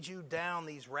leads you down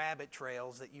these rabbit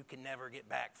trails that you can never get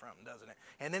back from, doesn't it?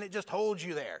 And then it just holds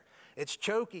you there. It's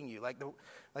choking you, like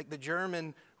the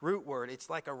German root word. It's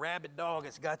like a rabid dog.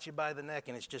 It's got you by the neck,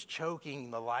 and it's just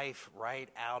choking the life right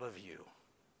out of you.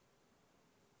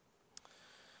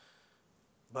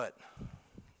 But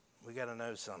we got to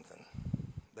know something,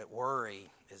 that worry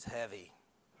is heavy.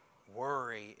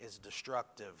 Worry is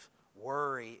destructive.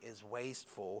 Worry is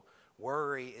wasteful,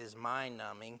 worry is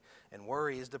mind-numbing, and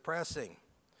worry is depressing.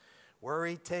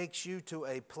 Worry takes you to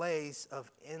a place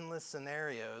of endless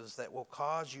scenarios that will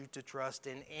cause you to trust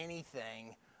in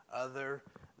anything other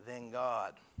than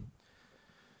God.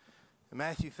 In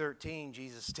Matthew 13,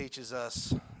 Jesus teaches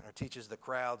the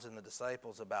crowds and the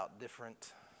disciples about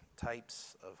different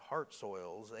types of heart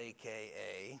soils,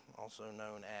 a.k.a. also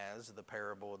known as the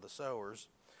parable of the sowers.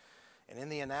 And in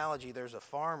the analogy, there's a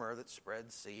farmer that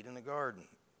spreads seed in a garden.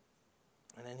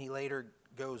 And then he later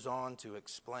goes on to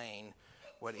explain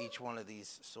what each one of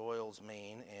these soils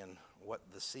mean and what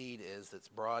the seed is that's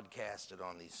broadcasted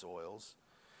on these soils.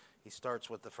 He starts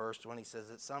with the first one. He says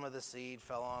that some of the seed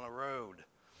fell on a road.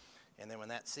 And then when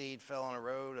that seed fell on a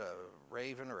road, a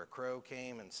raven or a crow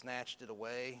came and snatched it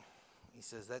away. He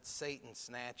says that's Satan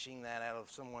snatching that out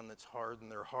of someone that's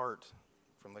hardened their heart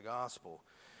from the gospel.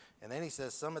 And then he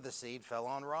says some of the seed fell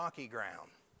on rocky ground.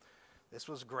 This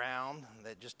was ground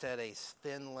that just had a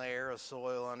thin layer of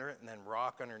soil under it and then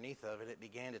rock underneath of it. It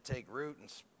began to take root and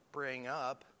spring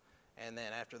up. And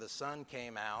then after the sun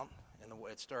came out and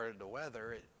it started to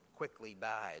weather, it quickly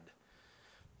died.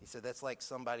 He said that's like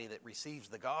somebody that receives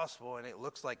the gospel and it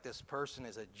looks like this person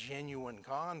is a genuine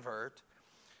convert,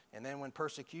 and then when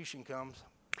persecution comes,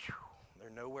 they're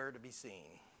nowhere to be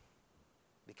seen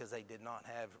because they did not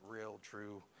have real,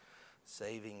 true,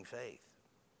 saving faith.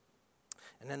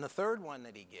 And then the third one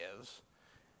that he gives,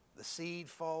 the seed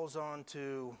falls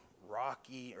onto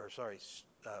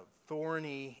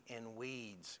thorny and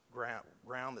weeds,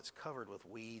 ground that's covered with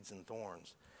weeds and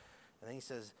thorns. And then he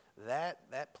says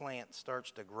that plant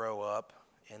starts to grow up,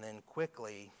 and then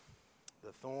quickly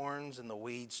the thorns and the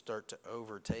weeds start to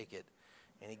overtake it.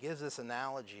 And he gives this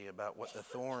analogy about what the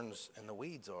thorns and the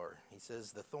weeds are. He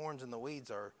says the thorns and the weeds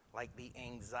are like the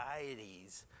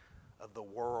anxieties of the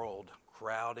world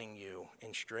crowding you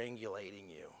and strangulating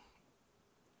you.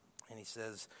 And he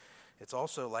says it's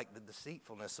also like the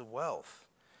deceitfulness of wealth.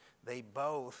 They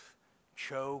both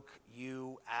choke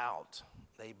you out.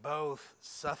 They both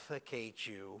suffocate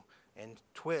you and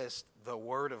twist the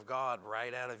word of God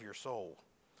right out of your soul.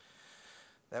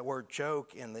 That word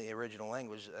choke in the original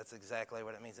language, that's exactly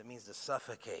what it means. It means to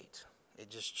suffocate. It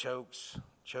just chokes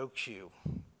you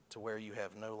to where you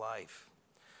have no life.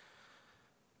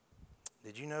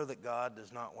 Did you know that God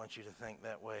does not want you to think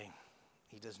that way?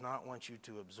 He does not want you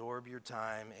to absorb your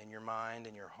time and your mind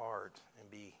and your heart and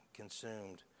be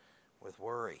consumed with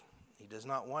worry. He does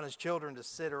not want his children to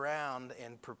sit around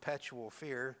in perpetual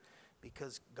fear,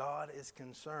 because God is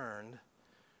concerned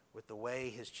with the way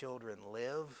his children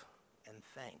live and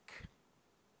think.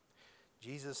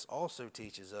 Jesus also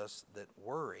teaches us that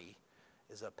worry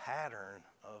is a pattern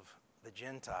of the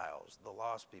Gentiles, the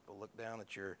lost people. Look down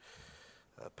at your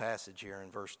passage here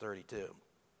in verse 32.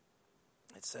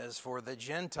 It says, "For the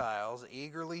Gentiles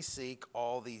eagerly seek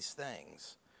all these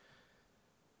things."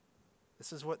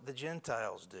 This is what the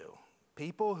Gentiles do.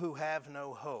 People who have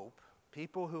no hope,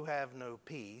 people who have no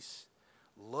peace,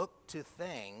 look to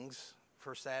things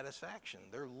for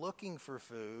satisfaction. They're looking for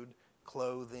food,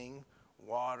 clothing,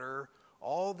 water,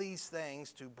 all these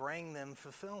things to bring them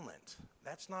fulfillment.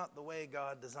 That's not the way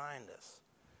God designed us.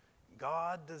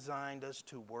 God designed us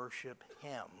to worship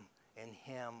him and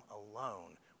him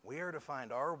alone. We are to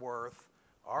find our worth,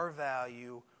 our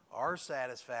value, our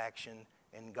satisfaction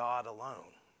in God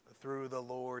alone, through the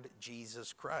Lord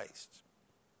Jesus Christ.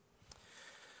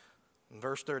 In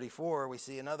verse 34, we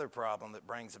see another problem that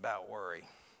brings about worry: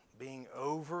 being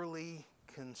overly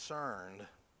concerned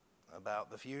about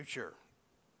the future.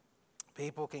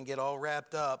 People can get all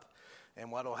wrapped up in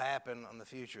what will happen in the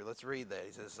future. Let's read that.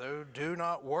 He says, "So do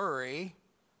not worry."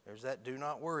 There's that do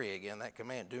not worry again, that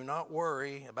command. Do not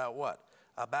worry about what?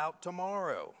 About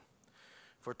tomorrow.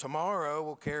 For tomorrow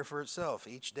will care for itself.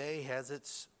 Each day has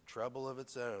its trouble of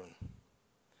its own.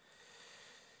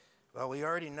 Well, we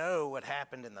already know what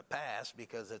happened in the past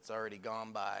because it's already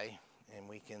gone by, and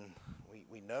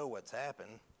we know what's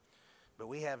happened, but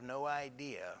we have no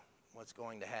idea what's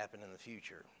going to happen in the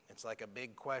future. It's like a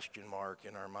big question mark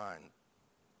in our mind.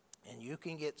 And you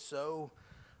can get so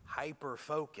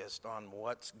hyper-focused on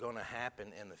what's going to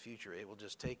happen in the future, it will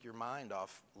just take your mind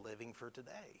off living for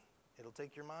today. It'll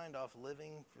take your mind off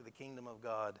living for the kingdom of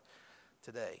God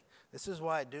today. This is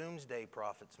why doomsday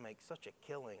prophets make such a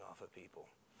killing off of people,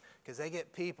 because they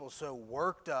get people so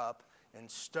worked up and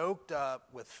stoked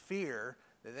up with fear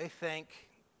that they think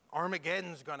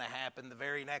Armageddon's going to happen the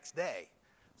very next day.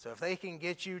 So if they can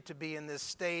get you to be in this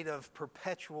state of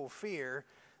perpetual fear,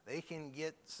 they can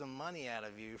get some money out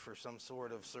of you for some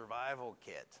sort of survival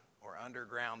kit or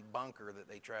underground bunker that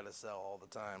they try to sell all the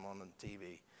time on the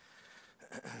TV.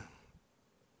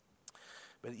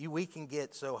 But we can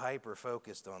get so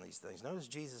hyper-focused on these things. Notice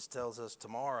Jesus tells us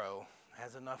tomorrow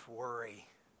has enough worry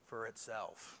for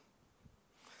itself.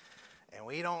 And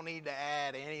we don't need to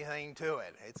add anything to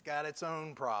it. It's got its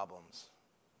own problems.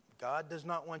 God does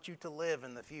not want you to live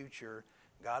in the future.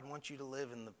 God wants you to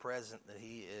live in the present that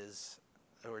he is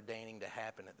ordaining to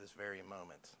happen at this very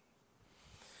moment.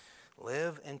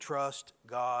 Live and trust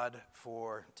God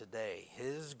for today.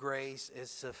 His grace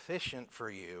is sufficient for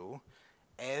you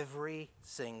every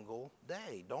single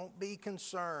day. Don't be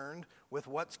concerned with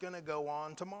what's going to go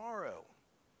on tomorrow.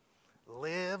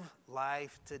 Live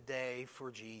life today for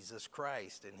Jesus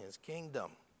Christ and his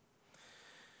kingdom,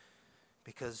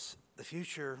 because the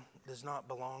future does not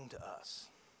belong to us.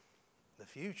 The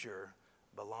future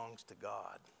belongs to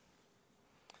God.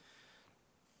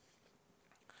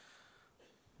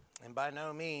 And by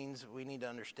no means we need to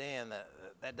understand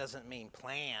that doesn't mean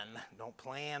plan. Don't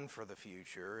plan for the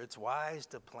future. It's wise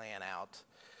to plan out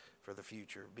for the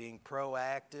future, being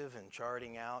proactive and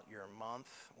charting out your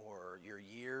month or your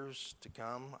years to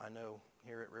come. I know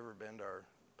here at Riverbend, our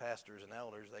pastors and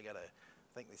elders, I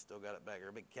think they still got it back there,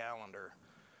 a big calendar.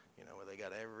 where they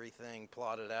got everything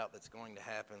plotted out that's going to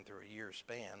happen through a year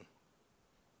span.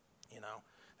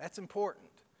 That's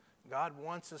important. God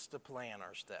wants us to plan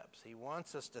our steps. He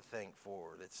wants us to think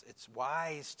forward. It's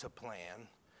wise to plan,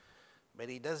 but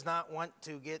he doesn't want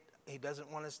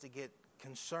us to get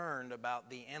concerned about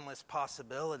the endless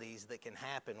possibilities that can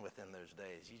happen within those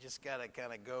days. You just got to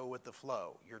kind of go with the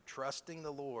flow. You're trusting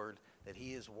the Lord that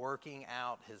he is working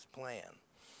out his plan,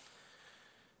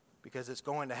 because it's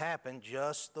going to happen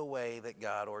just the way that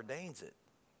God ordains it.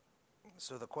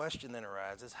 So the question then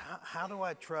arises, how do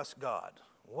I trust God?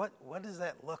 What does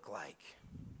that look like?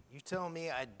 You tell me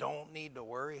I don't need to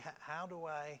worry. How do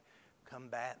I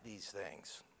combat these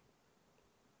things?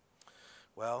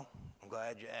 Well, I'm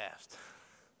glad you asked.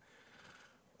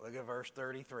 Look at verse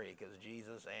 33, because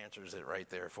Jesus answers it right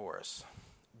there for us.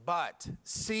 But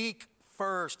seek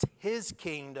first his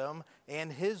kingdom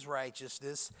and his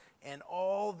righteousness, and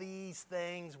all these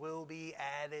things will be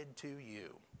added to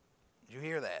you. Did you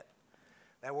hear that?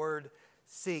 That word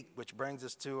seek, which brings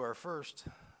us to our first,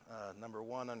 number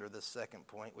one under this second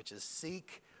point, which is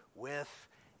seek with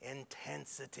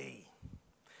intensity.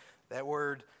 That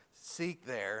word seek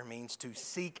there means to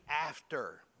seek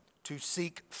after, to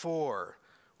seek for,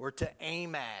 or to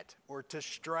aim at, or to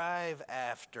strive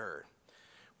after.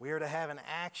 We are to have an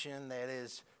action that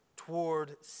is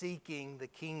toward seeking the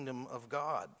kingdom of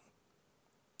God.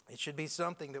 It should be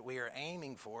something that we are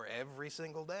aiming for every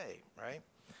single day, right?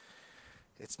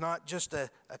 It's not just a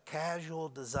casual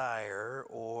desire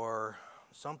or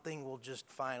something we'll just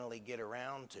finally get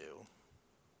around to.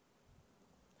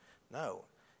 No,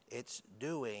 it's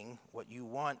doing what you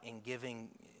want and giving.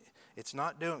 It's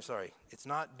not doing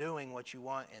what you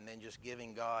want and then just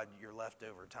giving God your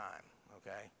leftover time,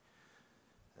 okay?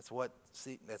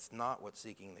 That's not what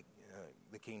seeking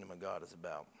the kingdom of God is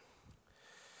about.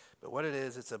 But what it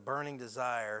is, it's a burning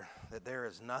desire that there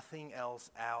is nothing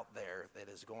else out there that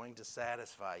is going to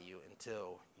satisfy you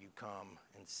until you come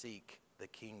and seek the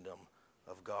kingdom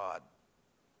of God.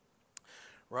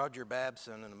 Roger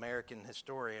Babson, an American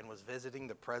historian, was visiting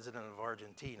the president of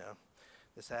Argentina.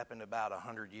 This happened about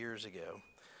 100 years ago.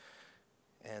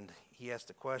 And he asked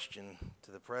a question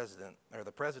to the president, or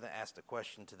the president asked a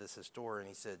question to this historian.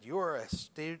 He said, "You're a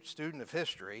student of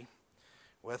history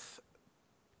with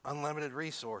unlimited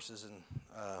resources, and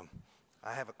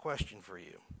I have a question for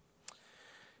you."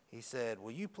 He said,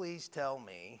 "Will you please tell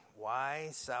me why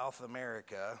South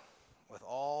America, with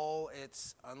all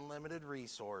its unlimited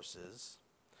resources,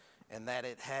 and that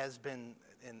it has been,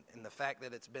 in the fact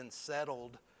that it's been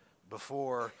settled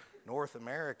before North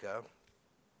America,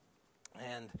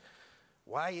 and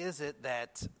why is it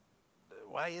that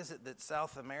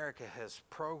South America has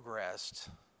progressed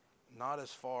not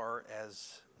as far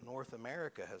as North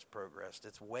America has progressed?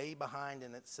 It's way behind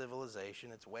in its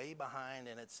civilization. It's way behind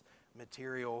in its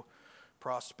material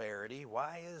prosperity.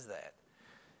 Why is that?"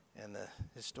 And the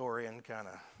historian kind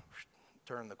of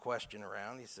turned the question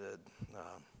around. He said,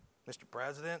 "Mr.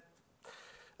 President,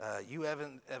 you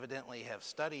evidently have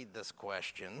studied this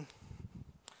question.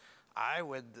 I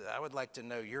would like to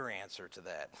know your answer to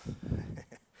that."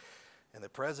 And the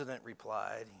president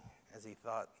replied, as he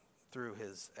thought through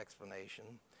his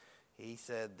explanation, he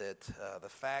said that the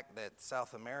fact that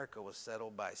South America was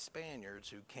settled by Spaniards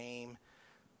who came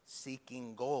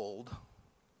seeking gold,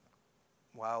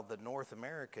 while the North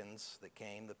Americans that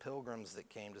came, the pilgrims that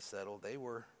came to settle, they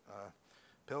were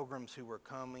pilgrims who were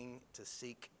coming to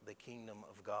seek the kingdom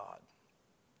of God.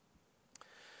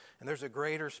 And there's a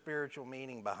greater spiritual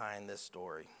meaning behind this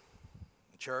story,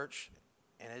 church,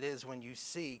 and it is when you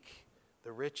seek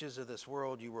the riches of this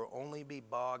world, you will only be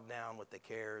bogged down with the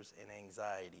cares and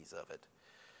anxieties of it.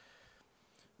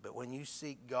 But when you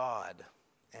seek God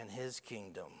and his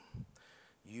kingdom,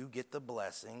 you get the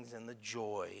blessings and the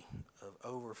joy of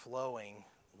overflowing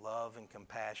love and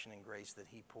compassion and grace that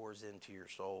he pours into your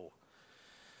soul.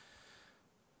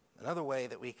 Another way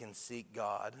that we can seek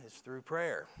God is through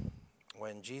prayer.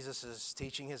 When Jesus is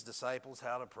teaching his disciples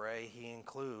how to pray, he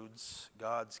includes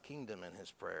God's kingdom in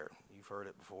his prayer. You've heard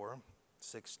it before.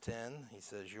 6:10, he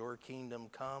says, "Your kingdom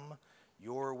come,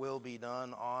 your will be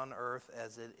done on earth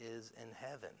as it is in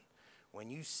heaven."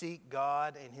 When you seek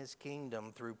God and his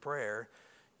kingdom through prayer,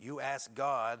 you ask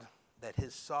God that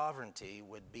his sovereignty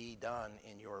would be done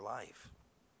in your life.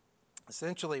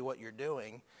 Essentially, what you're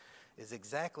doing is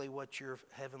exactly what your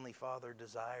heavenly Father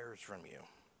desires from you.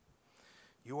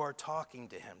 You are talking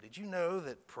to him. Did you know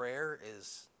that prayer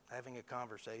is having a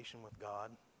conversation with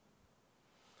God?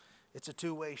 It's a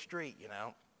two-way street, you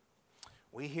know.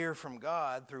 We hear from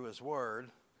God through his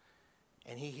word,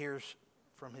 and he hears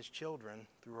from his children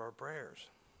through our prayers.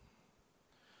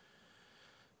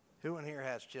 Who in here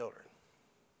has children?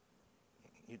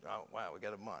 Oh, wow, we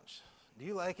got a bunch. Do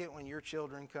you like it when your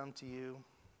children come to you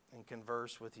and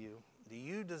converse with you? Do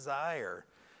you desire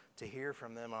to hear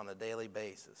from them on a daily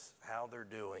basis, how they're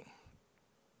doing?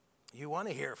 You want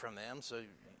to hear from them so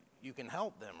you can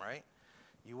help them, right?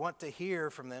 You want to hear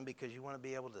from them because you want to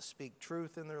be able to speak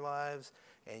truth in their lives,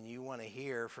 and you want to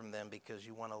hear from them because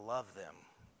you want to love them,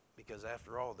 because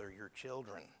after all, they're your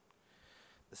children.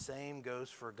 The same goes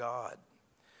for God.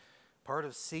 Part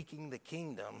of seeking the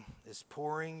kingdom is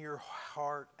pouring your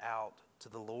heart out to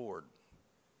the Lord.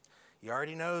 He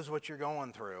already knows what you're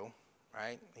going through,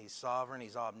 right? He's sovereign,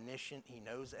 he's omniscient, he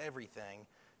knows everything,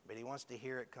 but he wants to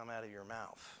hear it come out of your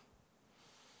mouth.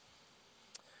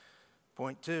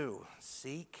 Point 2,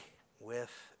 seek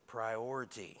with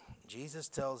priority. Jesus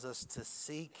tells us to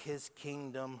seek his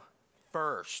kingdom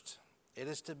first. It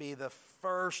is to be the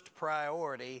first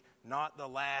priority, not the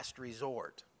last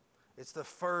resort. It's the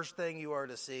first thing you are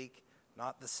to seek,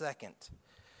 not the second.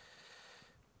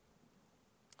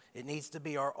 It needs to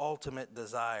be our ultimate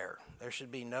desire. There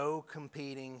should be no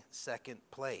competing second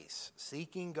place.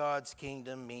 Seeking God's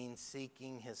kingdom means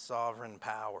seeking his sovereign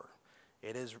power.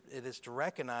 It is to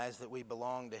recognize that we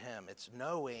belong to him. It's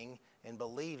knowing and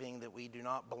believing that we do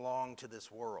not belong to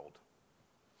this world.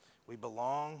 We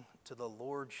belong to the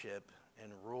lordship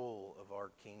and rule of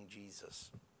our King Jesus.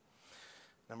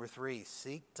 Number 3,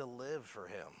 seek to live for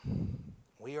him.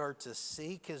 We are to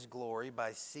seek his glory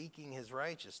by seeking his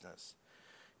righteousness.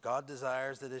 God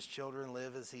desires that his children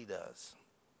live as he does.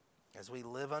 As we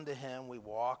live unto him, we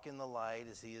walk in the light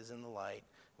as he is in the light.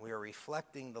 We are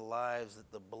reflecting the lives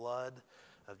that the blood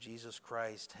of Jesus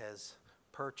Christ has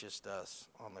purchased us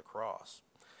on the cross.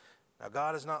 Now,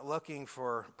 God is not looking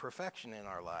for perfection in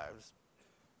our lives.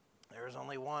 There is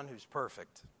only one who's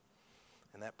perfect,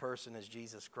 and that person is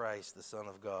Jesus Christ, the Son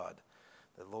of God.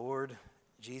 The Lord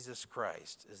Jesus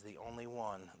Christ is the only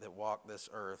one that walked this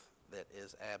earth that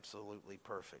is absolutely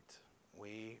perfect.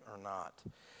 We are not.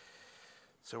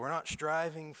 So we're not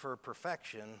striving for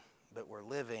perfection, but we're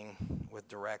living with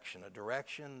direction, a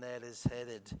direction that is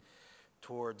headed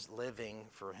towards living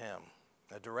for him,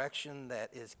 a direction that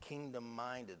is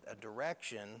kingdom-minded, a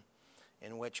direction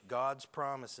in which God's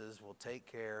promises will take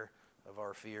care of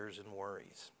our fears and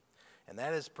worries. And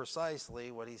that is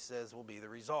precisely what he says will be the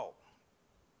result.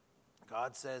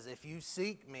 God says, if you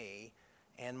seek me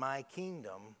and my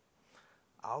kingdom,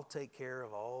 I'll take care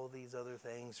of all these other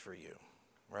things for you.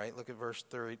 Right? Look at verse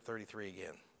 33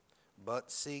 again.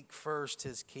 But seek first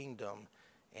his kingdom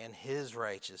and his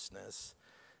righteousness,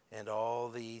 and all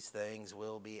these things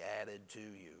will be added to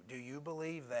you. Do you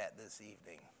believe that this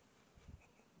evening?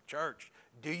 Church,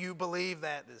 do you believe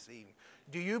that this evening?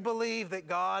 Do you believe that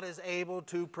God is able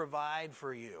to provide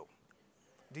for you?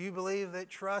 Do you believe that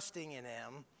trusting in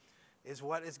him is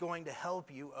what is going to help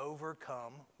you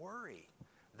overcome worry?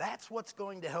 That's what's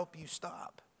going to help you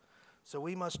stop. So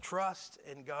we must trust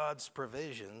in God's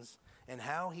provisions and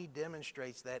how he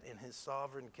demonstrates that in his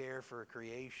sovereign care for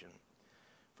creation.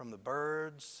 From the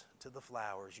birds to the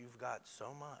flowers, you've got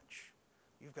so much.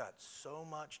 You've got so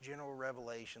much general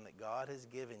revelation that God has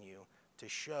given you to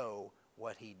show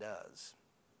what he does.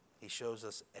 He shows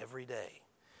us every day.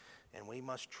 And we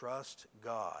must trust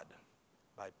God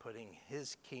by putting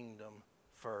his kingdom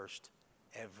first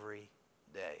every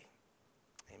day.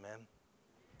 Amen.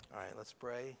 All right, let's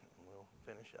pray and we'll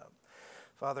finish up.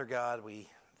 Father God, we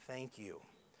thank you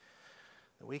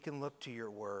that we can look to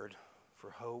your word for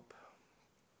hope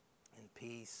and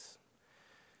peace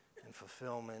and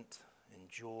fulfillment and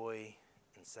joy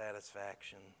and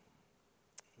satisfaction.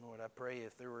 Lord, I pray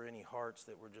if there were any hearts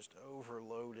that were just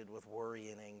overloaded with worry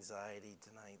and anxiety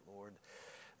tonight, Lord,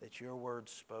 that your word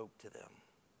spoke to them,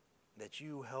 that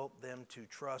you helped them to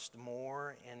trust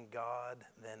more in God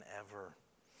than ever.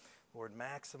 Lord,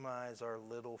 maximize our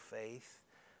little faith.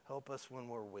 Help us when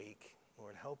we're weak.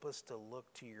 Lord, help us to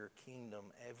look to your kingdom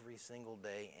every single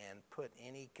day and put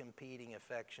any competing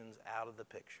affections out of the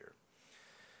picture.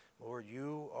 Lord,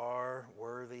 you are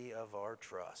worthy of our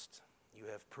trust. You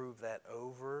have proved that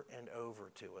over and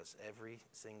over to us every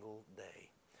single day.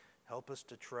 Help us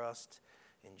to trust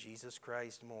in Jesus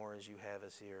Christ more as you have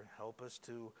us here. Help us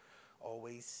to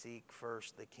always seek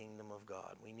first the kingdom of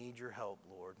God. We need your help,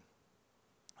 Lord.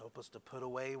 Help us to put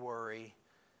away worry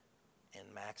and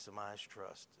maximize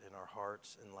trust in our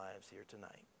hearts and lives here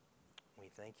tonight. We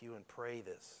thank you and pray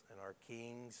this in our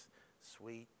King's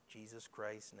sweet Jesus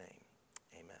Christ's name.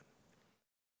 Amen.